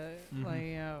love it.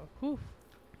 Whew.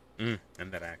 And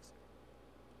that accent.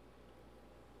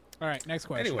 All right, next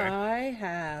question. Anyway. I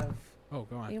have go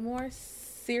on. a more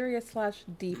serious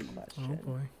 / deep question. Oh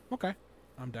boy. Okay,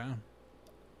 I'm down.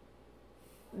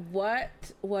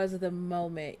 What was the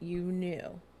moment you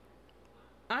knew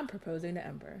I'm proposing to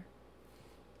Ember?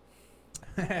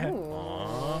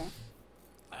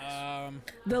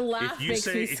 The laugh makes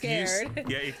me scared.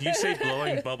 If you say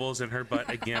blowing bubbles in her butt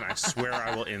again, I swear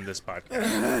I will end this podcast.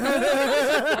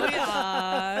 Oh,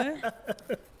 yeah.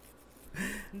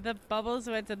 The bubbles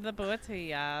went in the booty,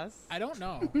 yes. I don't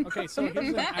know. Okay, so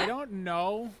here's I don't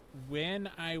know when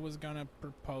I was gonna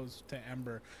propose to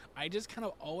Ember. I just kind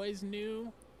of always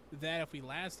knew that if we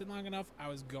lasted long enough, I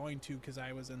was going to, because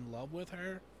I was in love with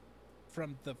her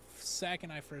from the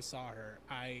second I first saw her.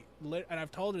 And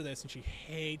I've told her this, and she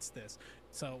hates this.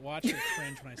 So watch her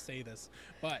cringe when I say this.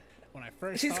 But when I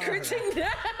first She's saw cringing her,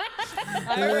 now.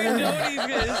 I already know what he's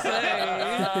gonna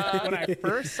say. when I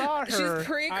first saw her, She's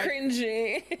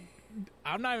pre-cringing.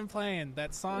 I'm not even playing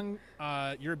that song.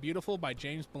 "You're Beautiful" by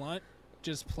James Blunt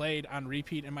just played on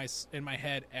repeat in my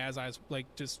head as I was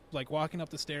just walking up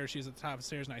the stairs. She was at the top of the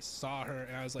stairs, and I saw her,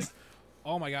 and I was like,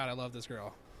 "Oh my god, I love this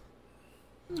girl."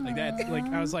 Like that,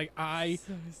 I was like, I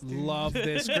love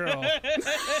this girl.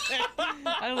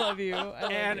 I love you.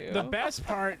 And the best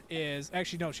part is,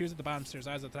 actually, no, she was at the bottom stairs.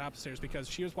 I was at the top stairs because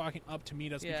she was walking up to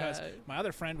meet us because my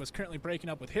other friend was currently breaking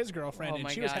up with his girlfriend, and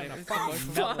she was having a fucking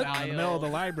meltdown in the middle of the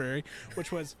library,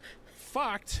 which was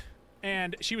fucked.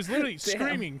 And she was literally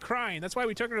screaming, crying. That's why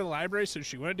we took her to the library, so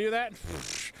she wouldn't do that.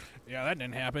 Yeah, that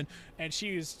didn't happen. And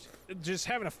she was just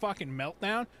having a fucking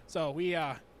meltdown. So we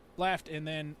left, and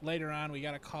then later on we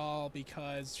got a call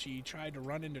because she tried to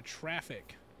run into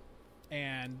traffic,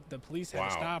 and the police had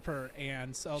to stop her.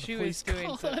 And so the police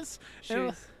called us.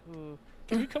 Can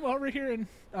you come over here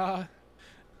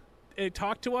and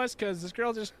talk to us, because this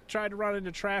girl just tried to run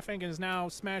into traffic and is now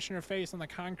smashing her face on the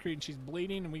concrete, and she's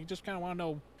bleeding, and we just kind of want to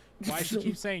know why she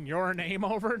keeps saying your name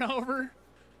over and over.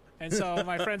 And so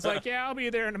my friend's like, yeah, I'll be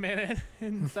there in a minute.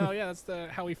 And so yeah, that's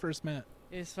how we first met.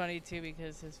 It was funny too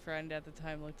because his friend at the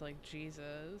time looked like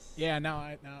Jesus. Yeah, now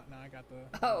I got the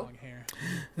long hair.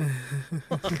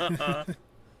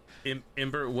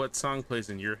 Ember, what song plays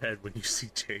in your head when you see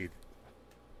Jade?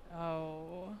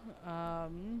 Oh,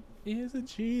 isn't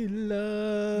she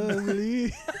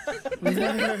lovely?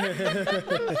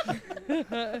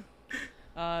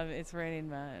 It's Raining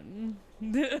Men.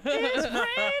 It's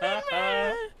raining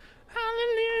men.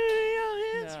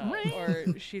 Hallelujah, it's raining.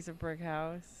 Or She's a Brick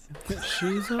House.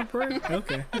 She's a brick.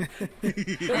 Okay.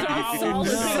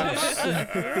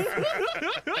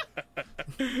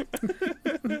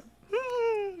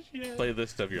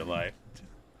 Playlist of your life.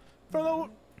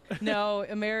 No,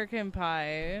 American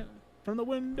Pie. From the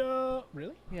window.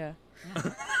 Really? Yeah.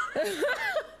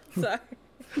 Sorry.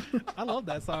 I love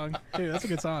that song. Dude, that's a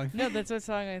good song. No, that's what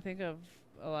song I think of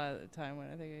a lot of the time when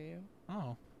I think of you.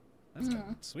 Oh, that's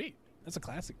good. Sweet. That's a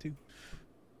classic too.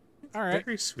 all right.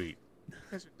 Very sweet. You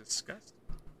guys are disgusting.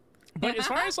 But as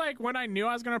far as like when I knew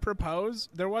I was gonna propose,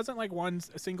 there wasn't like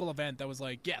a single event that was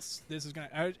like, yes, this is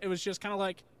gonna. It was just kind of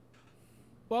like,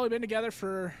 well, we've been together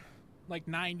for like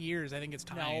 9 years. I think it's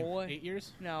time. No. 8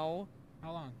 years? No.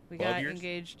 How long? We 12 got years?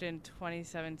 engaged in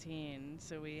 2017,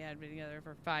 so we had been together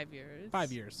for 5 years.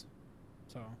 5 years.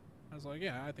 So I was like,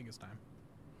 yeah, I think it's time.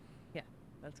 Yeah,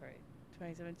 that's right.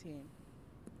 2017.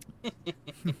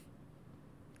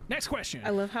 Next question. I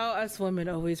love how us women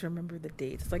always remember the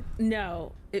dates. It's like,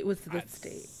 no, it was this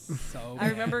date. So I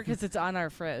remember because it's on our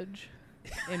fridge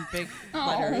in big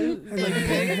letters. Like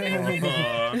big.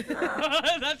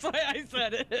 That's why I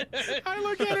said it. I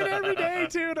look at it every day,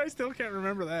 too, and I still can't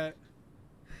remember that.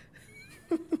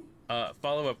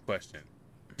 Follow-up question.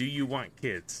 Do you want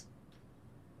kids?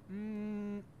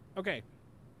 Okay.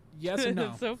 Yes and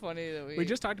no. It's so funny that We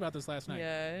just talked about this last night.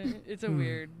 Yeah, it's a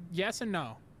weird. Yes and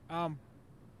no.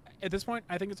 At this point,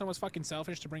 I think it's almost fucking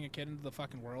selfish to bring a kid into the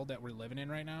fucking world that we're living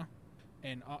in right now.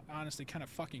 And honestly, kind of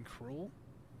fucking cruel.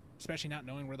 Especially not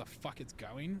knowing where the fuck it's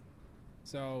going.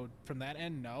 So, from that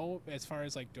end, no. As far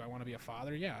as, like, do I want to be a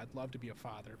father? Yeah, I'd love to be a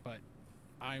father. But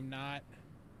I'm not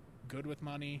good with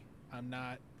money. I'm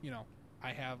not,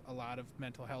 I have a lot of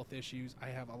mental health issues. I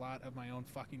have a lot of my own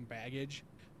fucking baggage.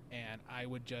 And I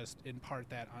would just impart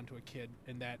that onto a kid.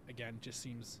 And that, again, just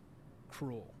seems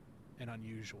cruel and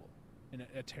unusual. And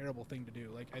a terrible thing to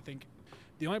do. Like, I think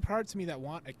the only parts of me that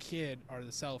want a kid are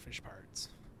the selfish parts.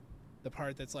 The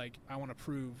part that's like, I want to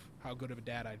prove how good of a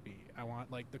dad I'd be. I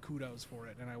want like the kudos for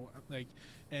it, and and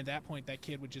at that point, that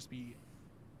kid would just be,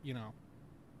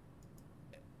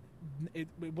 it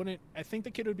wouldn't. I think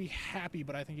the kid would be happy,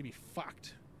 but I think he'd be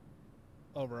fucked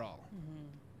overall.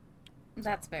 Mm-hmm.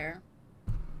 That's fair.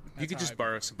 You could just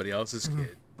borrow somebody else's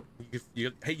kid.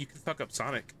 You could fuck up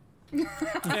Sonic.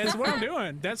 That's what I'm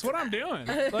doing. That's what I'm doing.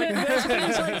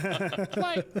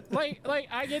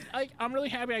 I'm really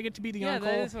happy I get to be the uncle.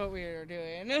 Yeah, that is what we are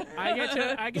doing.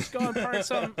 I get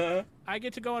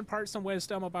to go impart some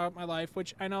wisdom about my life,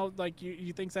 which I know like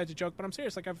you think that's a joke, but I'm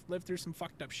serious. Like I've lived through some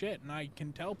fucked up shit, and I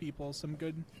can tell people some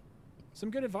good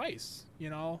advice.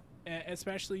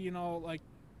 Especially like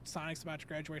Sonic's about to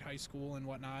graduate high school and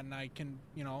whatnot, and I can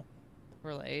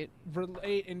relate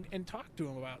and talk to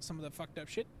him about some of the fucked up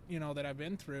shit that I've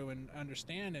been through and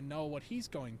understand and know what he's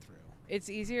going through. It's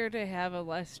easier to have a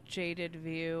less jaded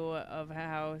view of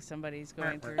how somebody's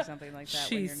going through something like that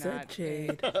when you're not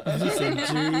Jade.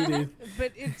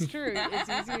 But it's true. It's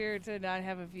easier to not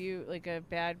have a view, like a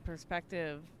bad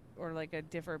perspective or like a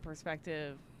different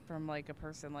perspective from like a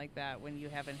person like that when you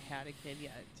haven't had a kid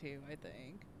yet too, I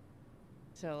think.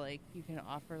 So like you can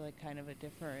offer like kind of a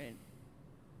different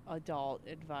adult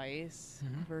advice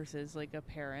versus like a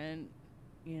parent,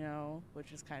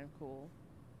 which is kind of cool.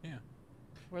 Yeah.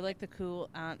 We're like the cool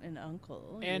aunt and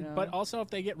uncle. And but also if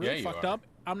they get really fucked up,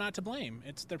 I'm not to blame.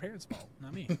 It's their parents' fault,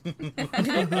 not me.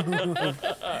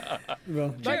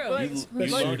 Well, You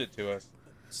loaned it to us.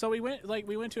 So we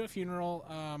went to a funeral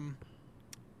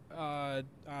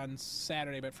on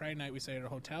Saturday, but Friday night we stayed at a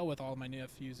hotel with all my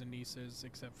nephews and nieces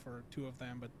except for 2 of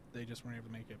them, but they just weren't able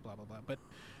to make it, blah blah blah. But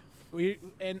we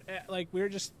were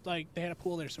just like, they had a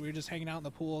pool there, so we were just hanging out in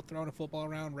the pool, throwing a football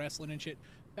around, wrestling and shit.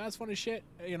 That was fun as shit,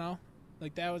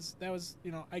 Like that was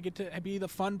I get to be the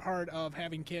fun part of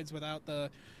having kids without the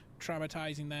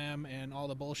traumatizing them and all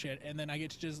the bullshit, and then I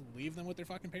get to just leave them with their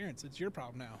fucking parents. It's your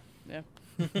problem now. Yeah.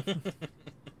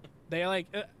 They like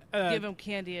give them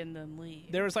candy and then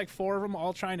leave. There was like 4 of them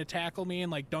all trying to tackle me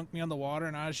and like dunk me on the water,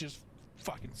 and I was just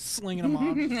fucking slinging them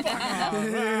off. Fuck off.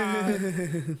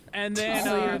 And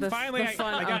then finally the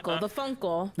fun I got uncle, the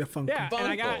funkle. yeah, and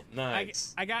I got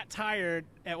Nice. I got tired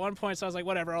at one point, so I was like,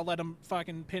 whatever, I'll let them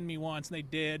fucking pin me once, and they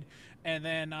did. And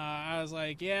then I was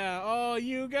like, yeah, oh,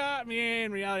 you got me.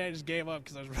 In reality, I just gave up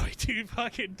because I was really too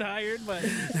fucking tired. But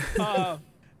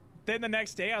then the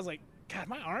next day, I was like, God,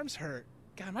 my arms hurt.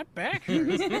 God, my back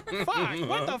hurts. Fuck,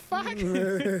 what the fuck?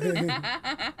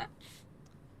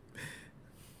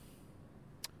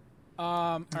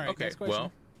 All right, Okay, next question.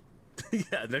 well,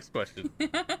 yeah, next question.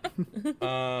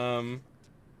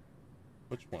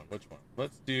 Which one?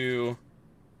 Let's do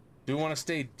we want to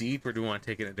stay deep or do we want to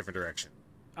take it in a different direction?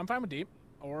 I'm fine with deep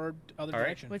or other All right.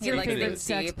 direction. What's You your like favorite deep?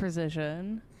 sex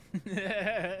position?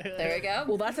 There we go.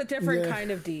 Well, that's a different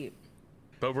kind of deep.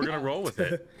 But we're gonna roll with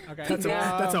it. Okay.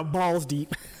 that's a balls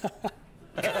deep.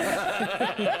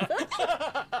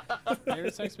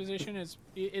 Favorite sex position is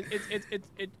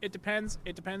it depends.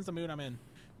 It depends the mood I'm in.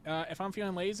 If I'm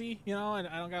feeling lazy, and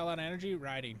I don't got a lot of energy,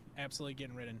 riding, absolutely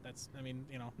getting ridden. That's,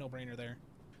 no brainer there.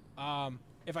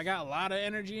 If I got a lot of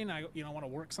energy and I want to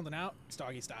work something out, it's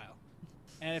doggy style.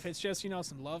 And if it's just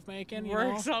some love making,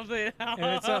 Work something out.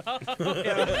 and it's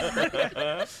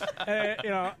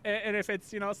and if it's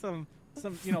some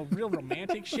real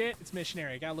romantic shit, it's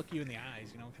missionary. I gotta look you in the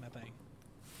eyes, kind of thing.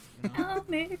 I'll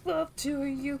make love to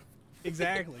you.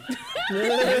 Exactly.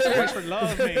 It's for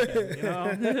love making,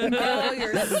 Oh,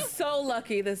 you're so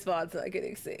lucky this VOD's not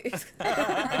getting saved. Because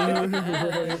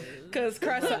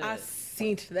Cressa, I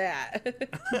seen that.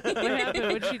 What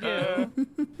happened? What'd she do?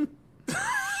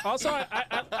 Also,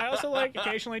 I also like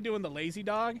occasionally doing the lazy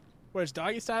dog, where it's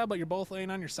doggy style, but you're both laying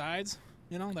on your sides.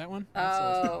 That one.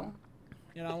 Oh.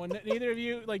 When neither of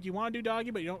you you want to do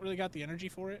doggy, but you don't really got the energy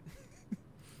for it.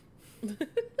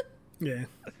 Yeah.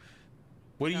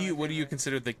 What do you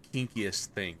consider the kinkiest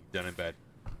thing done in bed?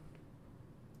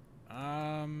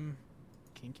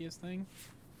 Kinkiest thing.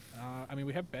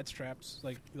 We have bed straps,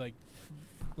 like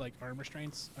arm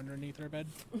restraints underneath our bed.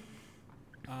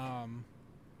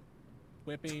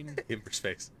 Whipping.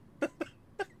 Hyperspace.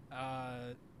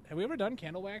 Have we ever done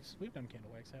candle wax? We've done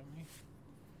candle wax, haven't we?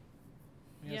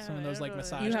 We had some of those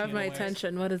massage. You have my candle wax.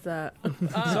 attention. What is that? Wait, you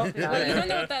don't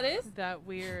know what that is? That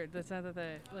weird. That's not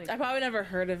that I probably never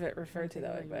heard of it referred to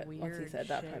that way, but once you weird said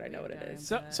that shit part, I know what it we've is.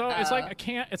 done. So it's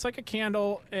like a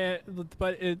candle,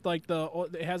 but it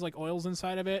has oils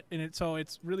inside of it, and it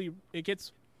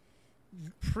gets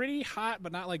pretty hot,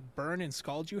 but not burn and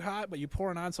scald you hot. But you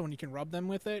pour it on so when you can rub them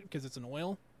with it because it's an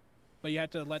oil, but you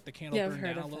have to let the candle burn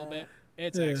down a little bit.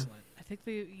 It's excellent. I think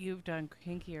you've done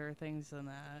kinkier things than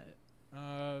that.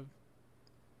 All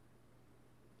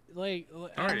right,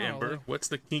 Amber. What's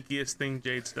the kinkiest thing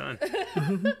Jade's done?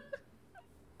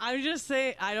 I'm just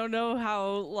saying. I don't know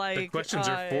how The questions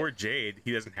are for Jade.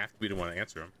 He doesn't have to be the one to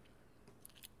answer them.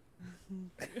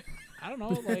 I don't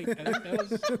know. I think that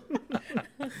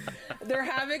was. They're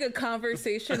having a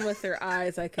conversation with their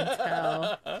eyes. I can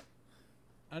tell.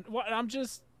 I'm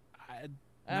just. I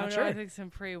don't know. sure. I think some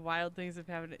pretty wild things have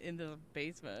happened in the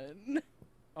basement.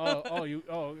 Okay.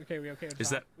 We okay? Is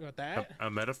that about that? a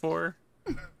metaphor?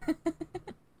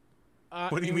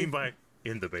 What do you mean by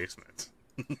in the basement?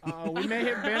 We may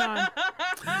have been on.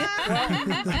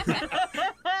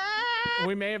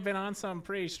 We may have been on some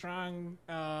pretty strong.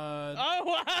 Oh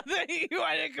wow! You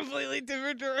went in a completely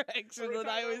different direction than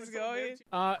I was going.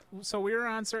 So we were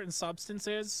on certain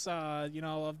substances, of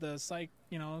the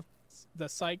the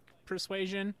psych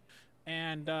persuasion,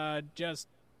 and got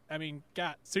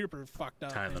super fucked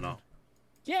up. Tylenol.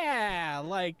 Yeah,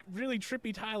 really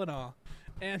trippy Tylenol,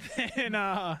 and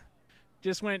then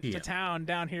just went to town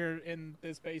down here in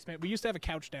this basement. We used to have a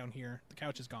couch down here. The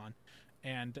couch is gone,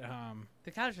 and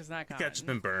the couch is not gone. The couch has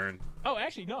been burned. Oh,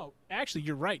 actually, no. Actually,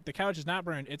 you're right. The couch is not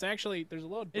burned. It's actually there's a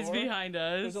little door. It's behind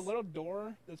us. There's a little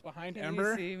door that's behind Can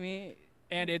Ember. you see me?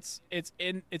 And it's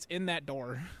in that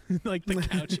door, like the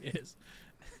couch is.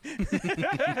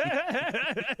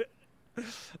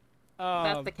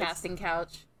 That's the casting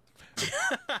couch.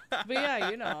 But yeah,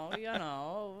 you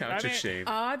know. Couch of shame.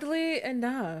 Oddly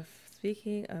enough,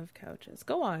 speaking of couches,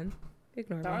 go on.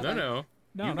 Ignore me. No.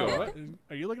 No, You no. go. What?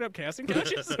 Are you looking up casting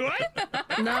couches?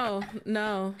 What? No,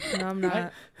 I'm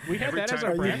not. We have Every that as time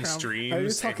our he background. streams Are you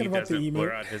and talking he about the doesn't email?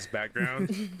 blur out his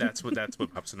background, that's what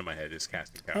pops into my head is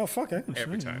casting couch. Oh, fuck it.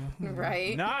 Every time.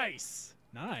 Right. Nice.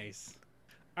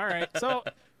 All right. So,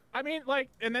 and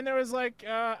then there was I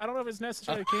don't know if it's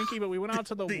necessarily kinky, but we went out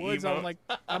to the woods emo.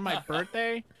 on my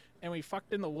birthday, and we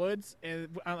fucked in the woods and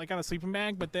on a sleeping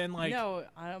bag. But then No,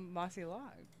 on a mossy log.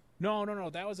 No,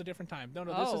 that was a different time. No,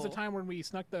 this is the time when we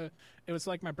snuck it was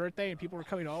my birthday and people were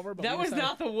coming over. But That was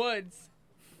not the woods.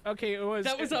 Okay, it was.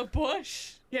 That was a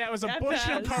bush. Yeah, it was a At bush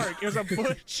in a best. park. It was a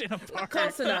bush in a park.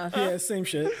 Close enough. Yeah, same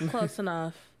shit. Close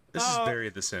enough. This is Barry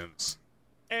the Sims.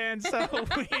 And so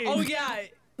we. Oh yeah,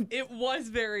 it was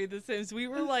very The Sims. We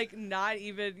were not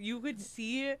even. You could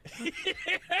see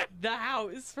the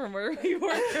house from where we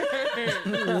were.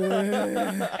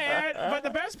 But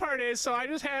the best part is, so I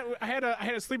had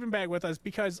a sleeping bag with us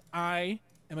because I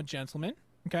am a gentleman.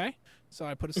 Okay, so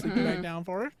I put a sleeping bag down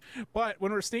for her. But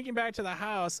when we're sneaking back to the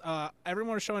house,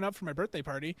 everyone was showing up for my birthday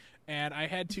party, and I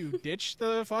had to ditch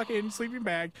the fucking sleeping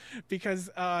bag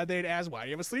because they'd ask, "Why do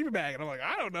you have a sleeping bag?" And I'm like,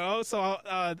 "I don't know." So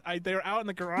they were out in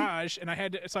the garage, and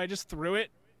I just threw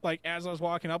it as I was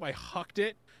walking up. I hucked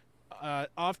it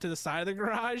off to the side of the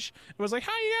garage. It was like,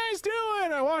 "How you guys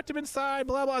doing?" I walked him inside,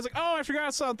 blah blah. I was like, "Oh, I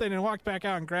forgot something," and walked back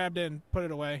out and grabbed it and put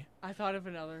it away. I thought of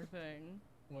another thing.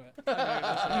 What?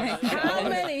 How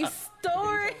many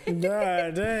stories?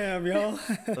 God damn, y'all.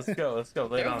 Let's go. Lay it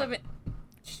They're on. living.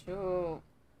 Shoot.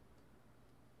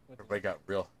 Everybody got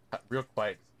real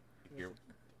quiet. Here.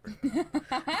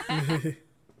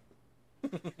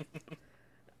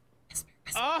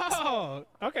 Oh,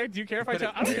 Oh, okay. Do you care if I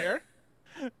tell? I don't care.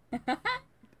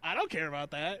 I don't care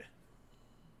about that.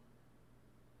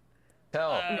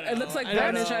 Tell. It looks like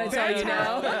Brandon's trying to tell you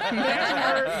now.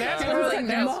 That's her. Like,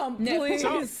 Mom, please.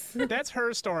 So, that's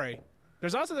her story.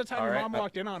 There's also the time your mom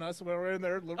walked in on us when we were in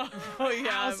their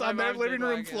house on their living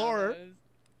room floor.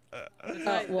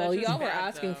 Well, y'all were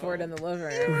asking for it in the living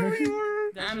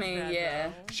room. I mean, yeah.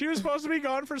 She was supposed to be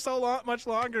gone for much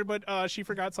longer, but she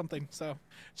forgot something. So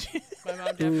My mom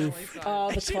definitely saw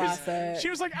Oh, the classic. she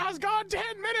was like, "I was gone 10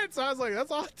 minutes." I was like,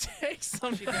 "That's all it takes."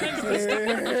 Sometimes.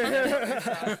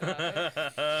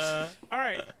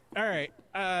 All right.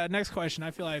 Next question.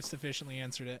 I feel I've sufficiently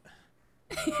answered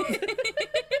it.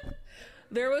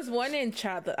 There was one in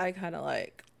chat that I kind of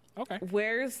like. Okay.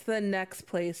 Where's the next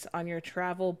place on your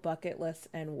travel bucket list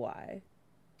and why?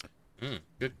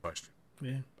 Good question.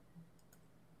 Yeah.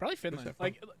 Probably Finland.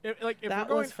 Like if That we're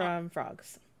going was from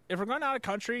Frogs. if we're going out of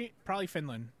country, probably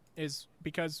Finland is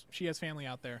because she has family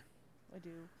out there. I do.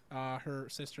 Her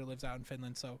sister lives out in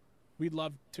Finland, so we'd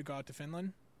love to go out to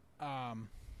Finland.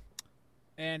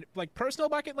 And like personal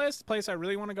bucket list, place I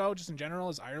really want to go just in general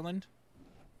is Ireland.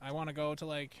 I want to go to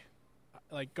like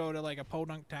go to like a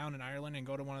podunk town in Ireland and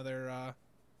go to one of their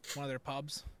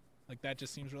pubs. Like that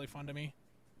just seems really fun to me.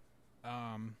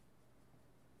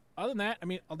 Other than that, I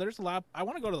mean, there's a lot. I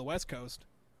want to go to the West Coast.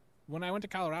 When I went to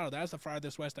Colorado, that's the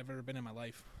farthest west I've ever been in my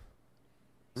life.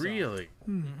 So, Really?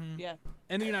 Yeah.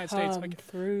 in the United States. Come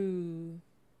through.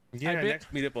 Yeah, I've been-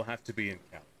 next meetup will have to be in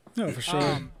Cal. No, for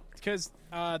sure. Because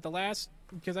I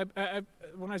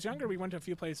when I was younger, we went to a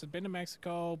few places. Been to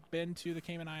Mexico, been to the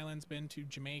Cayman Islands, been to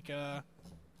Jamaica,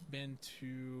 been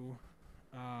to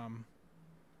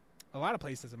a lot of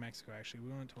places in Mexico. Actually,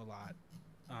 we went to a lot.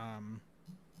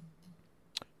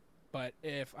 But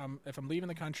if I'm leaving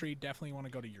the country, definitely want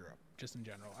to go to Europe, just in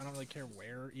general. I don't really care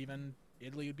where. Even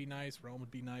Italy would be nice, Rome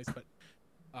would be nice, but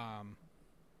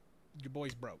your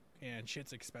boy's broke and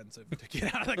shit's expensive to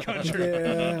get out of the country. Yeah,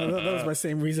 that was my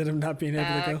same reason of not being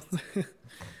able to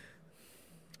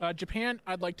go. Japan,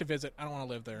 I'd like to visit. I don't want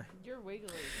to live there. You're wiggly.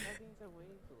 Nothing's a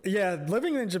wiggly. Yeah,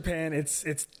 living in Japan, it's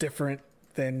different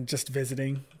than just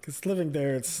visiting. Because living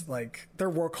there, it's like their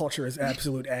work culture is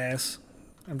absolute ass.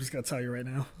 I'm just gonna tell you right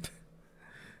now.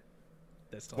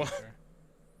 That's still Well, there.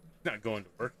 Not going to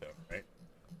work though, right?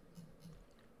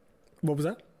 What was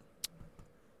that?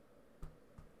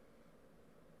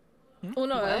 Well,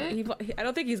 no, I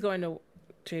don't think he's going to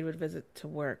Jade would visit to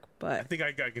work, I but think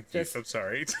I got confused. Just- I'm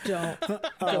sorry. don't. He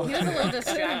was a little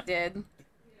distracted.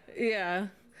 Yeah,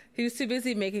 he was too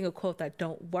busy making a quote that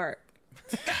don't work.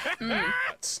 Son of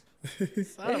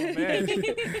a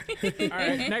bitch. All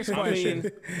right, next I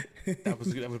question. mean, that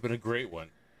would have been a great one.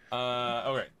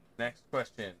 All right, next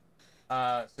question.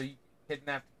 So you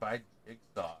kidnapped by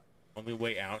Jigsaw. Only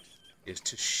way out is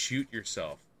to shoot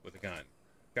yourself with a gun.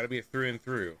 Got to be a through and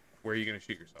through. Where are you going to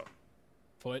shoot yourself?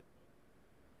 Foot.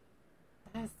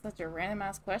 That's such a random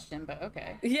ass question, but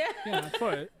okay. Yeah. Yeah,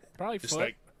 foot. Probably Just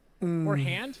foot. like, Or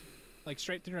hand. Like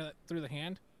straight through the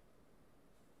hand.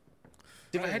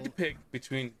 if I had to pick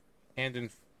between hand and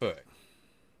foot,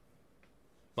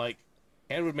 like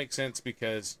hand would make sense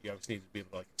because you obviously need to be able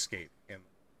to like escape and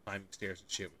climbing stairs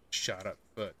and shit with a shot up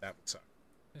foot. That would suck.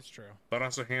 That's true. But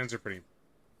also hands are pretty.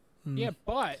 Yeah,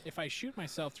 but if I shoot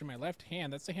myself through my left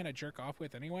hand, that's the hand I jerk off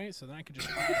with anyway, so then I could just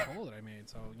shoot the hole that I made.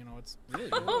 So, it's really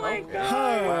Oh my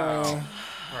god. Wow.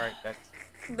 All right, that's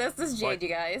This is Jade, you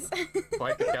guys.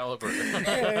 quite the caliber.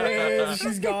 Hey,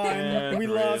 she's gone. And We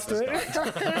Riz lost is it.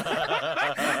 gone.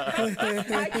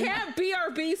 I can't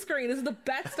BRB screen. This is the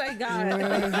best I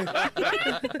got.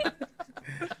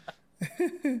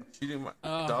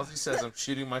 Dalsy says I'm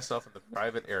shooting myself in the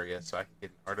private area so I can get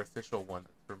an artificial one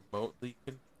that's remotely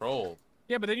controlled.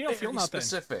 Yeah, but then you don't feel Very nothing.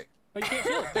 specific. But you can't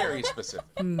feel it. Very specific.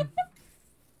 Like,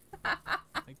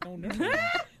 no, no.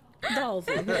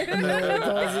 Dalsy.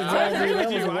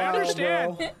 I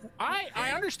understand.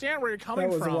 I understand where you're coming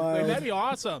That was from. wild. Like, that'd be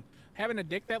awesome. Having a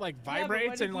dick that like Yeah, but what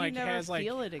vibrates if and you like never has like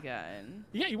feel it again.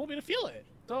 yeah, you won't be able to feel it.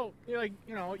 So you'd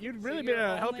really be you're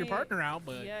able to help your only- partner out,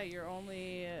 but Yeah, you're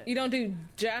only. You don't do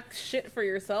jack shit for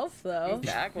yourself, though.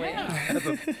 Exactly.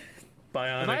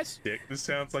 Bionic Nice. dick. This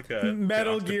sounds like a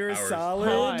Metal Austin Gear Powers. Solid,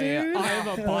 Hi, dude. I have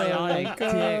a Oh bionic my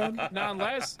God. now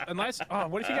unless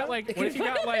what if you got like what if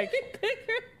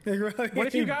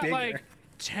you got Bigger. like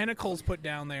tentacles put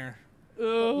down there?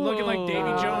 Looking like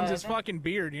Davy Jones's fucking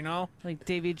beard, Like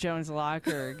Davy Jones'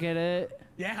 locker. Get it?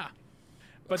 Yeah.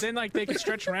 But then like they could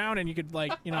stretch around and you could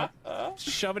like,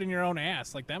 shove it in your own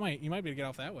ass. Like you might be able to get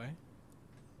off that way.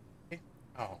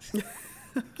 Oh,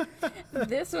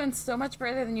 This went so much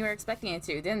further than you were expecting it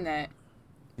to, didn't it?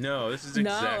 No, this is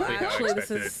exactly how I actually,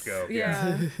 expected it to go.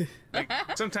 Yeah. Like,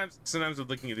 sometimes I'm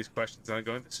looking at these questions and I'm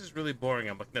going, "This is really boring."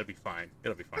 I'm like, "It'll be fine.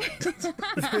 It'll be fine."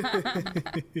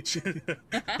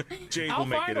 Jade will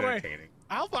make it entertaining.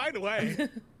 I'll find a way.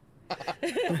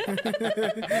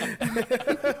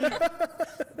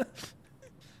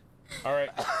 All right,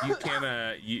 you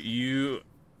can you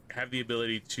have the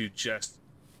ability to just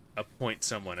appoint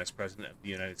someone as president of the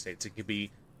United States. It could be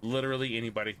literally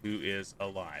anybody who is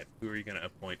alive. Who are you going to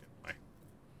appoint and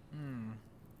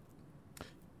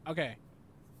why? Okay.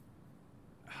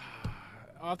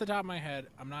 Off the top of my head,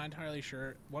 I'm not entirely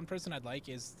sure. One person I'd like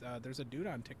is there's a dude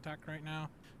on TikTok right now.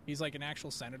 He's like an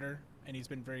actual senator, and he's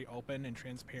been very open and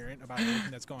transparent about everything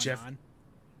that's going on.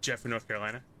 Jeff from North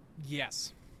Carolina?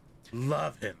 Yes.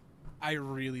 Love him. I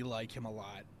really like him a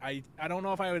lot. I don't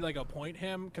know if I would like appoint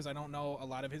him because I don't know a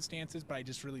lot of his stances, but I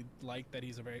just really like that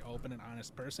he's a very open and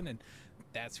honest person, and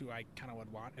that's who I kind of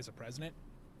would want as a president.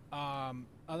 Other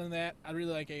than that, I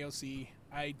really like AOC.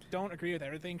 I don't agree with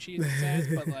everything she says,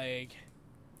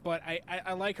 but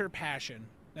I like her passion.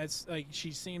 That's like, she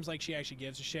seems like she actually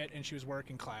gives a shit, and she was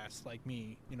working class like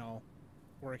me, you know,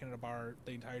 working at a bar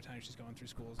the entire time she's going through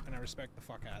schools, and I respect the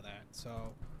fuck out of that.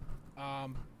 So,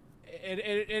 and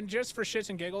just for shits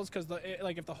and giggles, because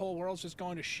like if the whole world's just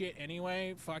going to shit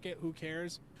anyway, fuck it, who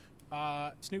cares?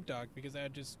 Snoop Dogg, because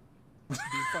that'd just be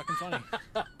fucking funny.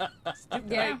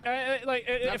 Yeah.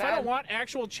 If I don't want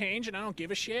actual change and I don't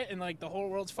give a shit, and like the whole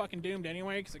world's fucking doomed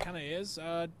anyway, because it kind of is.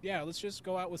 Yeah, let's just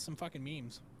go out with some fucking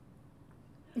memes.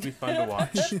 It'd be fun to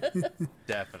watch.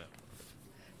 Definitely.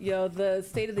 Yo, the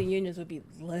State of the Unions would be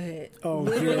lit. Oh,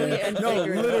 literally yeah. and No,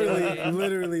 figuratively.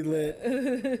 literally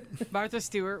lit. Martha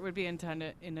Stewart would be in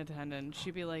attendance.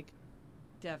 She'd be like,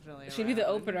 definitely. She'd be the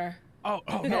around. opener. Oh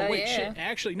no, Hell wait, yeah. shit.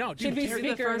 Actually, no, dude. She'd be She'd be the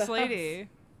Speaker of first the lady.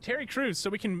 Terry Crews, so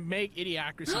we can make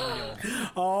Idiocracy real.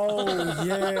 Oh,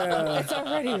 yeah. It's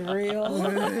already real.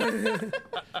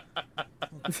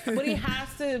 But he has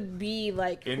to be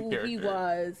like In who he character.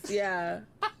 was. Yeah.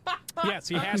 Yes,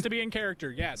 he has to be in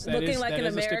character. Yes, that Looking is, like that an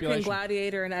is a American stipulation.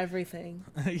 gladiator and everything.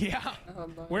 Yeah, Oh,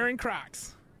 boy. wearing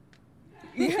Crocs.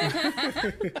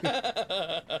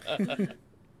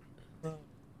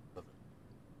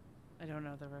 I don't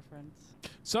know the reference.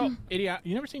 So, You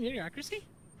never seen Idiocracy?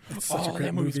 It's such a great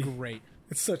that movie's movie. great.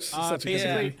 It's such a good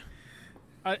Basically, movie.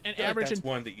 an I feel like average that's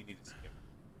one that you need to skip.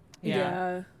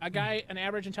 Yeah. an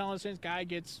average intelligence guy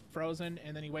gets frozen,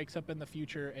 and then he wakes up in the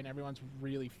future, and everyone's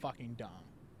really fucking dumb.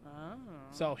 Oh.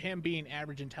 So him being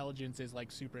average intelligence is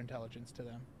like super intelligence to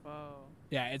them. Whoa.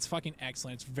 Yeah, it's fucking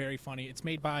excellent. It's very funny. It's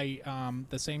made by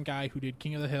the same guy who did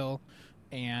King of the Hill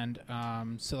and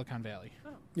Silicon Valley.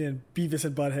 Yeah, Beavis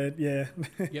and Butthead. Yeah.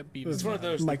 Yep, Beavis. It's one of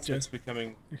those Mike things that's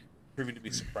Jones. proving to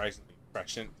be surprisingly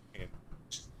prescient and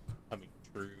just coming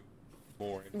true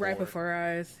more and Right more. before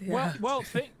our eyes. Yeah. Well,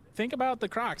 think about the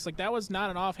Crocs. Like, that was not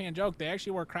an offhand joke. They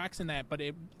actually wore Crocs in that, but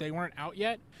they weren't out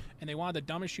yet, and they wanted the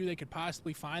dumbest shoe they could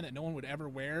possibly find that no one would ever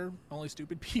wear. Only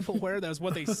stupid people wear. That was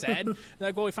what they said. They're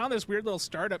like, well, we found this weird little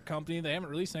startup company. They haven't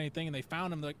released anything, and they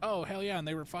found them. They're like, oh, hell yeah, and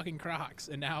they were fucking Crocs,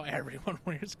 and now everyone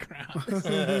wears Crocs.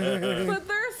 But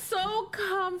they're so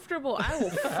comfortable. I will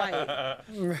fight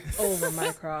over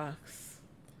my Crocs.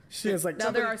 She has like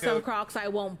Now there are some Crocs I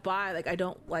won't buy. Like I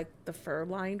don't like the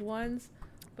fur-lined ones.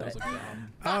 Those But look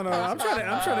dumb. I don't know. I'm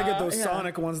trying to get those Yeah.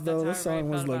 Sonic ones though. Those That's how I Sonic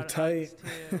ones felt look about tight.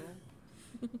 Uggs, too.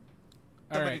 All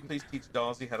Somebody right. please teach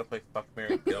Dalsy how to play Fuck,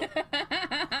 Marry, Kill.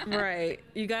 right,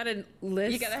 you gotta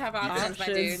list. You gotta have options, my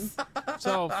dude.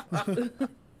 So,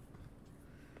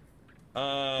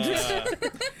 I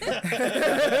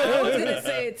was gonna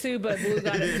say it too, but Blue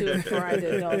got it too before I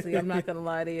did, Elsie. I'm not gonna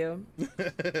lie to you.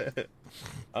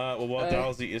 Well, while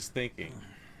Dalsy is thinking,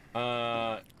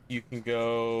 you can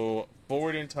go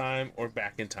forward in time or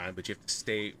back in time, but you have to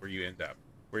stay where you end up.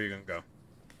 Where are you going to go?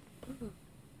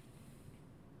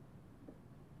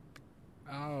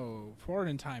 oh, forward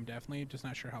in time, definitely. Just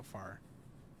not sure how far.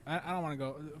 I don't want to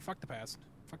go. Fuck the past.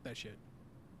 Fuck that shit.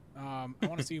 I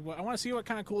want to see what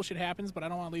kind of cool shit happens, but I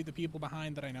don't want to leave the people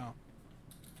behind that I know.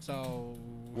 So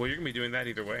Well, you're going to be doing that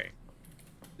either way.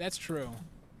 that's true.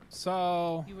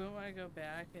 So You wouldn't want to go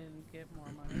back and get more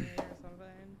money or something?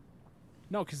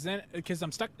 no, because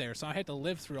I'm stuck there, so I had to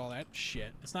live through all that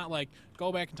shit. It's not like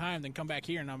go back in time, then come back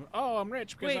here, and I'm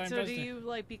rich because I Wait, so invested. do you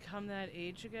like become that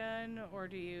age again, or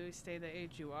do you stay the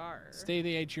age you are? Stay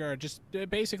the age you are. Just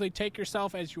basically take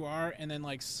yourself as you are, and then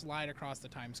like slide across the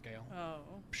time scale. Oh.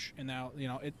 And now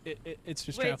it's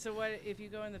just Wait, so what if you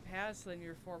go in the past, then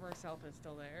your former self is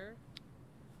still there?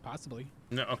 Possibly.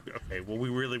 No, okay. Well, we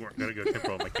really weren't going to go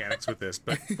temporal mechanics with this,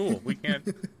 but cool. We can't.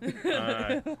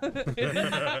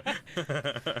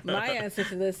 My answer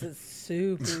to this is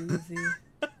super easy.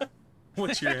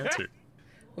 What's your answer?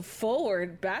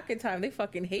 Forward, back in time, they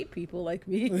fucking hate people like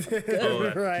me.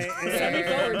 Oh, Right. Send me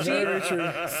forward, Very Chief.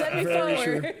 true. Send me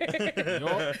Very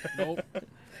forward. Nope.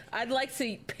 I'd like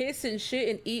to piss and shit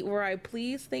and eat where I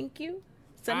please. Thank you.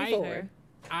 Send me forward.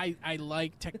 I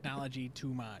like technology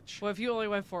too much. What if you only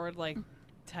went forward like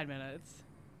 10 minutes?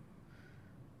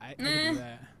 I can do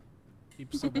that.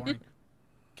 Keep so boring.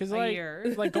 Because A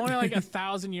year. like going like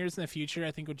 1,000 years in the future,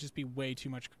 I think would just be way too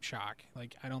much shock.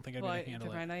 Like I don't think I'd be able to handle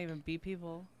There it. might not even be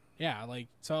people. Yeah, like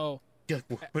so. What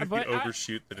if you But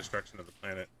overshoot the destruction of the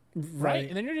planet? Right,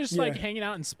 and then you're just Yeah. like hanging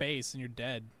out in space and you're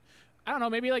dead. I don't know,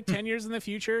 maybe like 10 years in the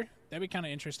future. That'd be kind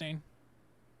of interesting.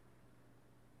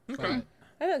 Okay.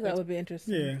 I think that would be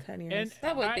interesting. Yeah. 10 years. And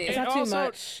That would be. It's and not too also,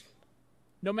 much.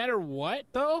 No matter what,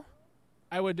 though,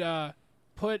 I would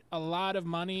put a lot of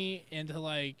money into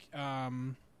like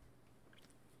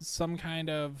some kind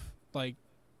of like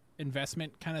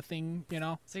investment kind of thing, you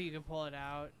know? So you can pull it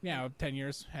out. Yeah, 10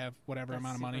 years, have whatever That's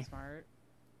amount of super money. Smart.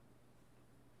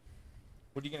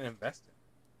 What are you going to invest in?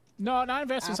 No, not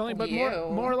invest in something, but Ew.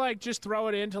 more like just throw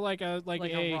it into like a Like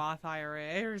a Roth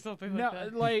IRA or something no,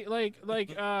 like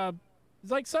that.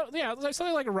 like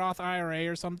something like a Roth IRA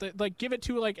or something. Like give it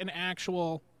to like an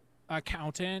actual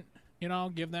accountant, you know,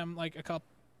 give them like a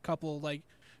couple like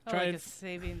try like to a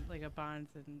saving, like a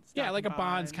bonds and stock yeah, like a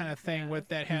bonds bond. kind of thing Yeah. with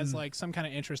that has like some kind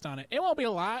of interest on it. It won't be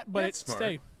a lot, but That's it's smart.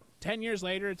 stay 10 years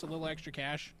later, it's a little extra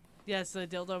cash. Yes, the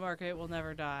dildo market will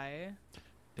never die.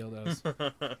 Dildos.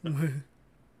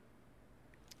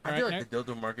 I feel like the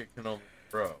dildo market can only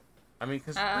grow. I mean,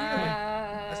 because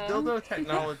has dildo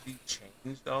technology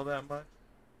changed all that much?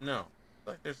 No. I feel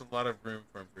like there's a lot of room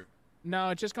for improvement. No,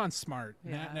 it's just gone smart.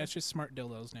 Yeah. That's just smart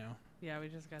dildos now. Yeah, we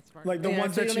just got smart. Like the Yeah,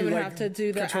 ones so you that don't you even like have to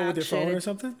do the control with your phone action. or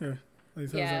something? Or,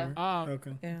 like, Yeah.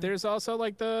 Okay. Yeah. There's also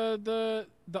like the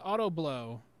auto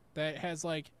blow that has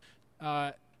like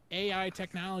AI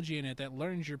technology in it that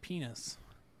learns your penis.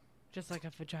 Just like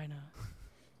a vagina.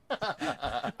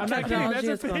 I'm not kidding. Technology has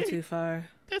That's a gone thing. too far.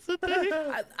 That's a thing.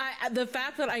 The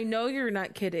fact that I know you're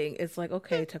not kidding, it's like,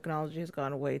 okay, technology has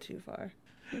gone way too far.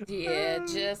 Yeah,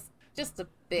 just a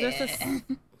bit. Just a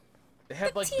They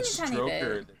have like the teeny tiny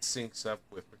stroker bit. that syncs up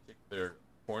with particular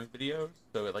porn videos,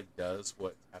 so it like does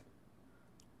what's happening.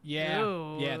 Yeah,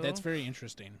 yeah, Ew. that's very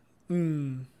interesting.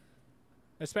 Mm.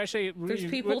 Especially There's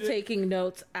people taking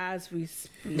notes as we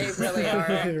speak. They really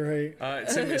are. Right.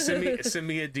 Send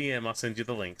me a DM. I'll send you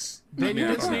the links. Then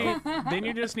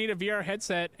you just need a VR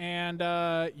headset, and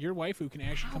your waifu can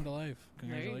actually come to life. There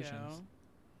you Congratulations.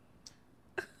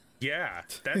 go. Yeah,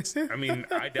 that's. I mean,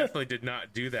 I definitely did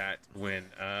not do that when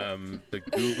the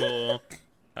Google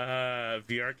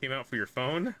VR came out for your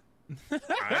phone.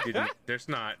 I didn't. There's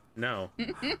not. No.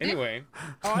 Anyway.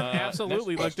 Oh, I've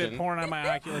absolutely next looked at question. porn on my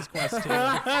Oculus Quest 2.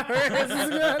 The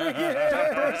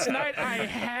first night I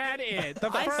had it. The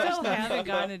I first still night. haven't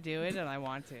gotten to do it, and I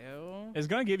want to. It's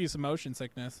gonna give you some motion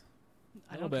sickness.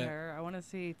 I little don't bit. care. I want to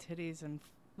see titties and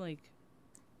like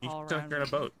You all can around. you're on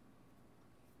a boat.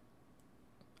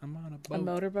 I'm on a A boat.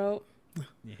 motorboat.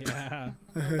 Yeah.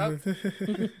 Boat.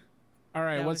 All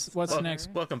right. That What's was clever. next?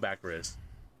 Welcome back, Riz.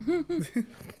 What's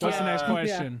the next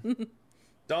question?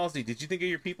 Dalsy, did you think of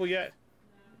your people yet?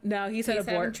 No, he said He's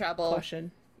having abort. trouble.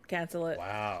 Question. Cancel it.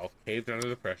 Wow, caved under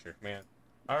the pressure, man.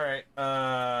 All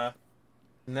right.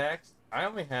 Next, I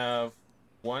only have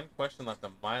one question left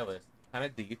on my list. Kind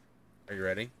of deep. Are you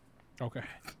ready? Okay.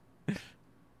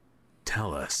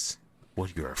 Tell us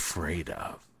what you're afraid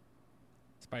of.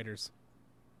 Spiders.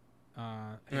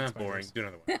 I hate Boring. spiders. Do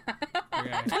another one.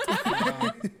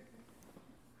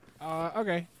 Okay.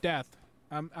 Okay. Death.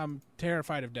 I'm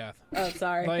terrified of death. Oh,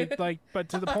 sorry. But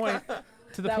to the point.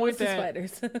 To the that point was the that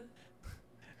spiders.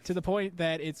 to the point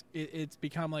that it's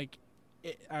become like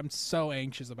I'm so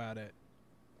anxious about it,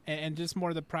 and just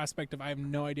more the prospect of I have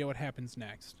no idea what happens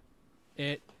next.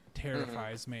 It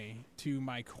terrifies me to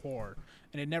my core,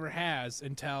 and it never has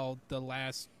until the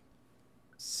last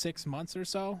 6 months or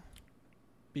so.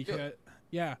 Because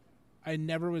I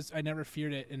never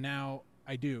feared it, and now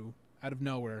I do out of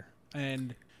nowhere,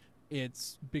 and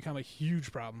it's become a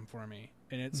huge problem for me,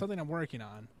 and it's something I'm working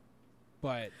on.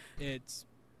 But it's,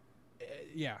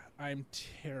 I'm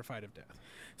terrified of death.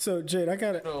 So Jade, I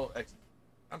got No,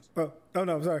 Oh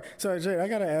no, I'm sorry. Sorry, Jade, I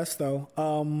gotta ask though.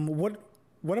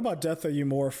 What about death are you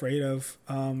more afraid of?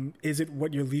 Is it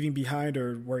what you're leaving behind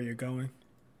or where you're going?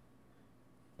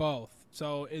 Both.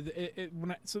 So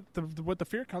what the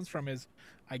fear comes from is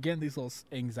I get in these little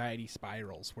anxiety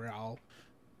spirals where I'll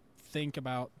think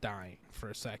about dying for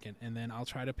a second, and then I'll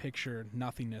try to picture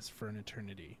nothingness for an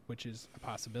eternity, which is a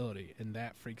possibility, and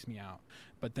that freaks me out.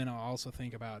 But then I'll also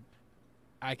think about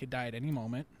I could die at any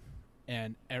moment,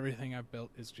 and everything I've built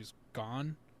is just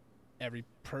gone. Every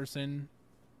person,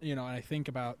 and I think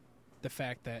about the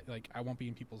fact that, like, I won't be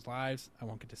in people's lives. I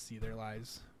won't get to see their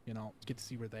lives, get to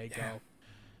see where they go.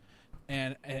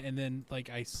 And then, like,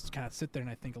 I kind of sit there and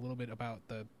I think a little bit about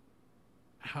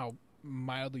how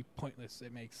mildly pointless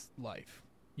it makes life.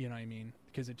 You know what I mean?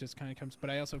 Because it just kind of comes. But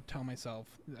I also tell myself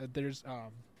there was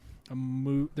a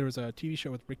TV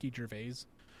show with Ricky Gervais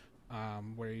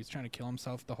where he's trying to kill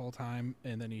himself the whole time,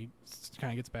 and then he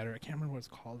kind of gets better. I can't remember what it's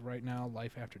called right now,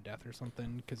 Life After Death or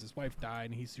something, because his wife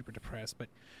died and he's super depressed. But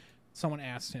someone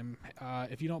asked him,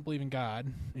 if you don't believe in God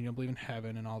and you don't believe in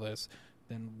heaven and all this,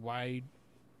 then why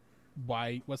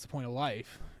what's the point of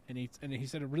life? And he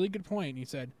said a really good point. He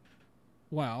said,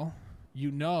 well,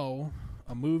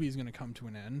 a movie's going to come to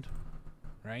an end,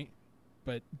 right?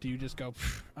 But do you just go,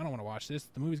 I don't want to watch this,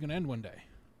 the movie's going to end one day?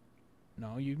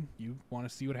 No, you want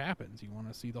to see what happens. You want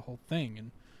to see the whole thing,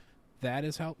 and that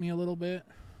has helped me a little bit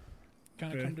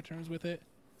kind of come to terms with it.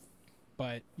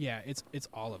 But yeah, it's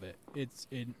all of it. It's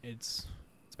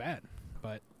bad,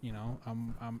 but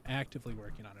I'm actively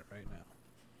working on it right now.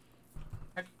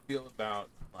 How do you feel about,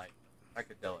 like,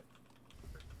 psychedelic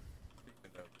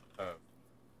treatment of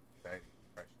anxiety,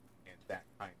 depression, and that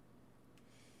kind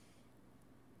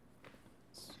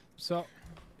of so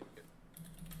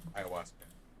ayahuasca?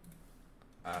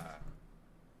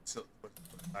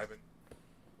 Ivan,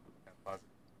 positive.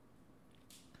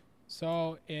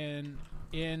 So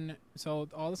so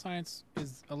all the science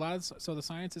is so the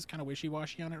science is kind of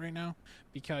wishy-washy on it right now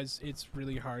because it's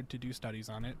really hard to do studies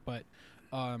on it, but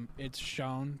it's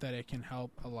shown that it can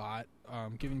help a lot.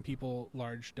 Giving people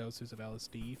large doses of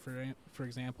LSD, for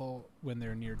example, when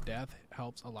they're near death,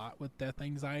 helps a lot with death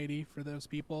anxiety for those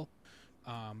people.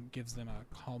 Gives them a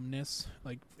calmness.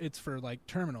 Like, it's for, like,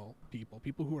 terminal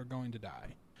people who are going to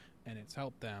die, and it's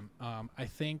helped them. I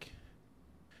think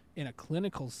in a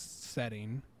clinical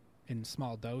setting, in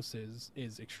small doses,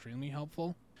 is extremely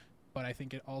helpful, but I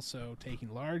think it also,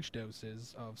 taking large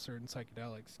doses of certain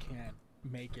psychedelics can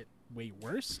make it way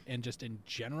worse, and just in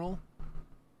general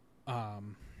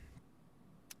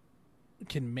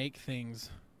can make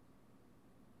things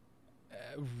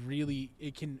really,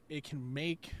 it can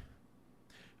make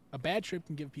a bad trip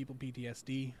can give people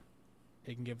PTSD.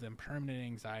 It can give them permanent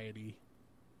anxiety,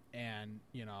 and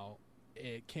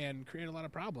it can create a lot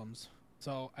of problems.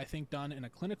 So I think done in a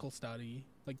clinical study,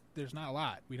 like, there's not a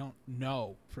lot. We don't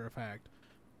know for a fact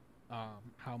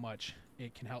how much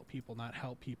it can help people, not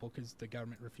help people, because the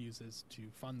government refuses to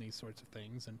fund these sorts of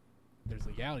things, and there's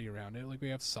legality around it. Like, we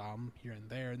have some here and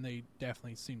there, and they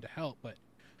definitely seem to help, but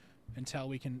until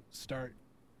we can start,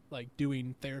 like,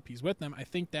 doing therapies with them, I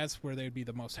think that's where they'd be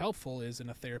the most helpful, is in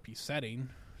a therapy setting.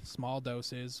 Small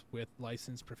doses with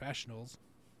licensed professionals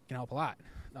can help a lot.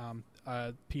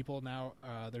 People now,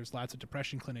 there's lots of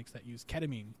depression clinics that use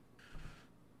ketamine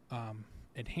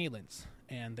inhalants,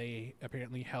 and they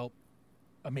apparently help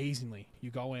amazingly. You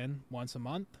go in once a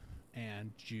month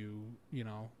and you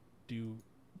do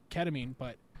ketamine,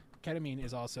 but ketamine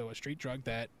is also a street drug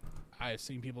that I've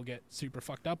seen people get super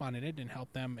fucked up on it. It didn't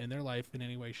help them in their life in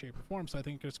any way, shape, or form. So I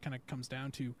think it just kind of comes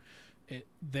down to it.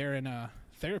 They're in a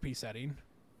therapy setting,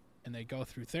 and they go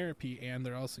through therapy, and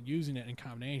they're also using it in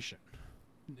combination.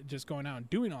 Just going out and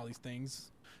doing all these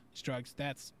things, these drugs,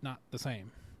 that's not the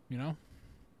same,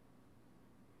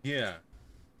 Yeah.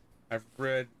 I've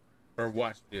read or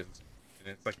watched this, and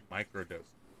it's like microdose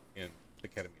in the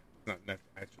ketamine. It's not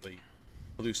actually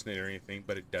hallucinate or anything,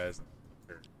 but it does.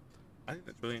 I think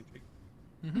that's really intriguing.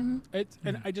 Mm-hmm.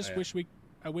 And I just wish we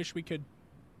could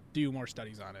do more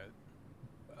studies on it.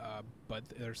 But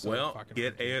they're so fucking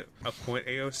get a point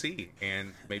AOC,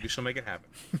 and maybe she'll make it happen.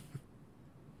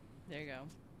 There you go.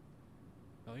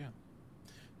 Oh yeah.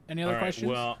 Any other questions?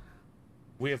 Well,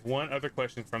 we have one other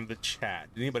question from the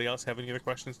chat. Did anybody else have any other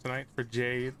questions tonight for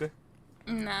Jade?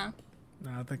 No.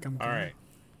 No, I think I'm good. All right.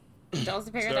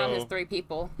 Dalsy figured out his 3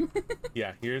 people.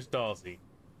 Yeah, here's Dalsy.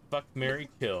 Fuck, marry,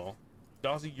 kill.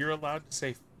 Dalsy, you're allowed to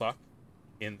say fuck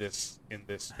in this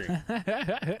stream.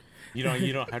 You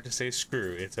don't have to say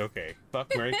screw. It's okay.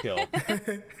 Fuck, marry, kill.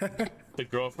 The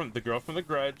girl from the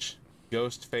Grudge,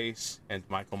 Ghostface, and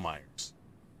Michael Myers.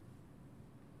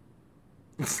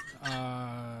 Okay,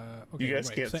 you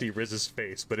guys can't see Riz's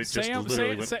face, but it just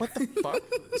literally went. What the fuck?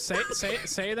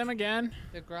 Say them again.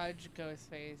 The Grudge,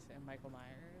 Ghostface, and Michael Myers.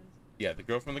 Yeah, the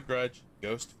girl from the Grudge,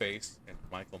 Ghostface, and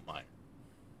Michael Myers.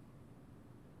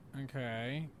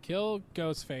 Okay, kill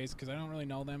Ghostface because I don't really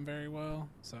know them very well.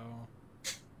 So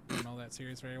don't know that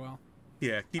series very well.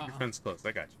 Yeah, keep your friends close.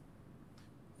 I got you.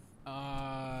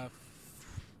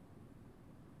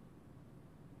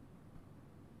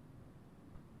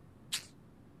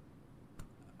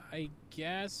 I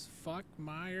guess fuck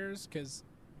Myers, because,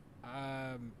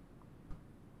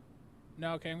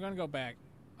 no, okay, I'm gonna go back.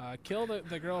 Kill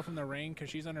the girl from The Ring, because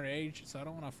she's underage, so I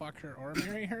don't want to fuck her or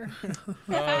marry her.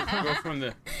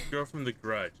 Girl from the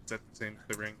Grudge. Is that the same as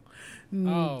The Ring?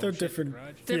 They're different.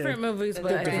 Different movies,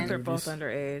 but I think they're movies. both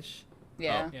underage.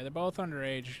 Yeah. Yeah, they're both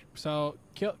underage, so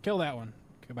kill that one.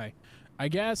 Goodbye. I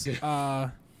guess, Because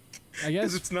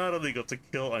it's not illegal to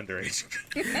kill underage.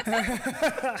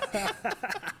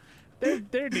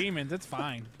 they're demons. It's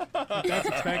fine. That's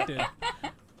expected.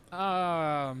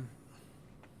 I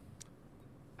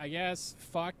guess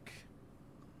fuck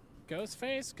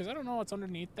Ghostface, because I don't know what's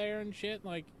underneath there and shit.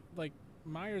 Like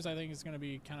Myers, I think is gonna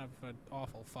be kind of an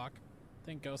awful fuck. I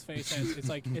think Ghostface has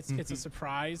it's a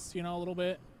surprise, a little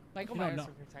bit. Michael You don't Myers know.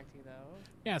 would protect you, though.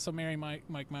 Yeah, so marry Mike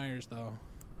Myers though,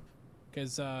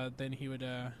 because then he would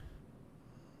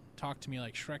talk to me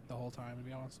like Shrek the whole time. It'd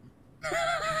be awesome.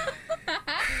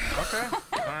 Okay.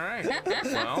 All right.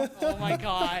 Well, Oh my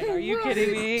god, are you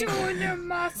kidding me? Doing your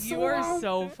muscle. You are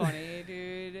so funny,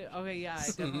 dude. Okay, yeah, I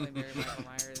definitely marry Michael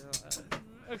Myers.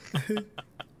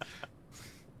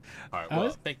 all right.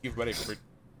 Well, thank you everybody for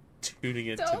tuning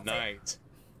in tonight.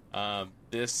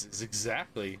 This is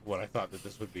exactly what I thought that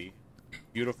this would be.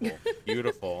 Beautiful,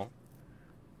 beautiful.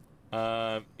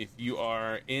 If you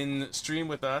are in stream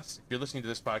with us, if you're listening to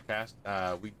this podcast,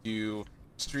 we do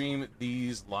stream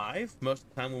these live most of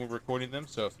the time when we're recording them.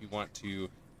 So if you want to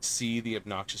see the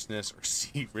obnoxiousness or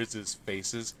see Riz's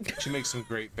faces, she makes some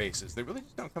great faces. They really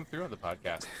just don't come through on the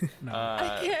podcast. No.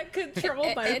 I can't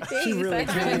control my face. She really I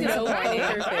can. know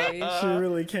poker face. She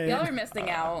really can. Y'all are missing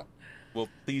out. Well,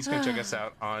 please come check us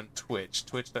out on Twitch,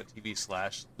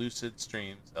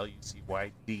 twitch.tv/LucidStreams,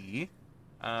 LUCYD.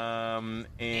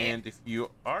 And if you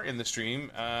are in the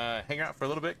stream, hang out for a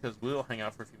little bit, because we'll hang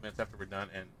out for a few minutes after we're done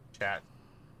and chat.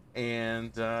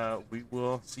 And we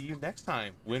will see you next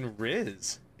time when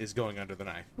Riz is going under the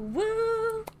knife.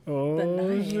 Woo! Oh,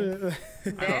 The shit.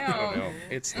 I don't know.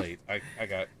 It's late. I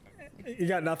got You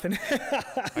got nothing.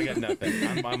 I got nothing.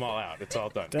 I'm all out. It's all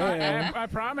done. Damn. I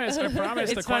promise the It's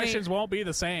funny. questions won't be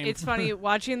the same. It's funny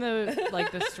watching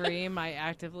the stream. I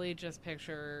actively just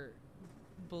picture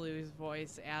Blue's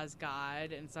voice as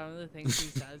God, and some of the things he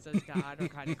says as God are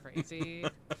kind of crazy.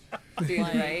 Dude,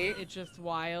 Like, right? it's just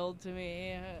wild to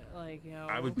me. Like,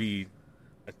 I would be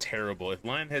a terrible, if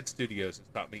Lionhead Studios has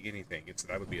taught me anything, it's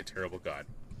that I would be a terrible god.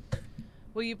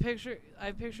 Well, I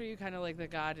picture you kind of like the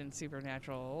God in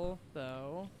Supernatural,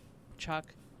 though. Chuck.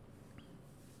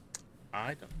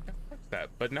 I don't know that,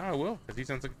 but now I will, because he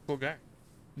sounds like a cool guy.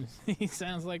 He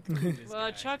sounds like the coolest Well,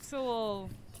 guy. Chuck's a little.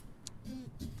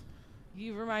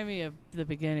 You remind me of the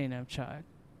beginning of Chuck.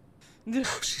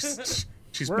 She's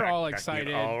We're all backtracking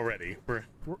excited. already.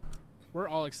 We're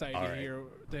all excited All to right. hear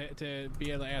to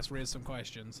be able to ask Riz some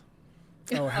questions.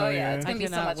 Oh, hell Oh, yeah. yeah. It's I gonna be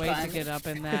so cannot much wait fun. to get up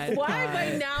in that. Why am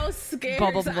I now scared?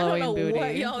 Bubble 'Cause I don't blowing know what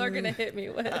booty. y'all are gonna hit me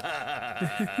with.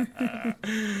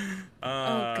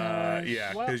 gosh.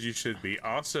 Yeah, Well- because you should be.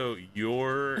 Also,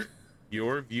 your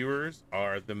viewers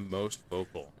are the most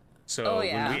vocal. So Oh,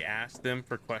 yeah. when we ask them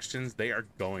for questions, they are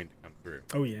going to come through.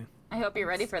 Oh, yeah. I hope you're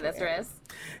ready for this, Riz.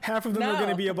 Half of them are No. going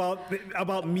to be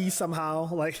about me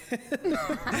somehow. Like,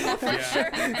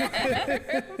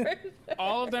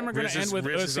 All of them are going to end with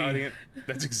Riz's Ussy. audience.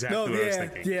 That's exactly no, what I was yeah,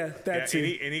 thinking. yeah, that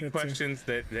too. Any That too. questions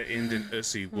that end in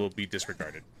Ussy will be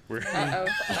disregarded. Uh-oh.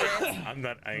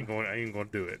 I ain't going to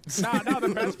do it. No, the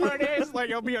best part is, like,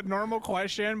 it'll be a normal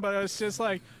question, but it's just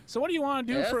like, so what do you want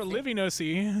to do for a Ussy. living,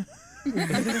 Ussy?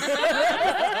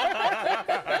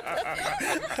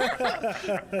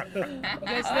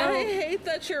 I hate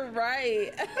that you're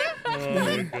right. Oh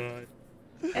my god.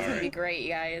 That's gonna be great, you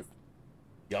guys.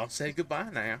 Y'all say goodbye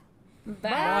now. Bye.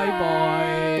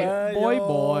 Bye, boy. Bye,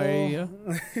 Boy, y'all.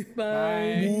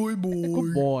 boy. Boy, boy.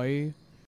 Good boy.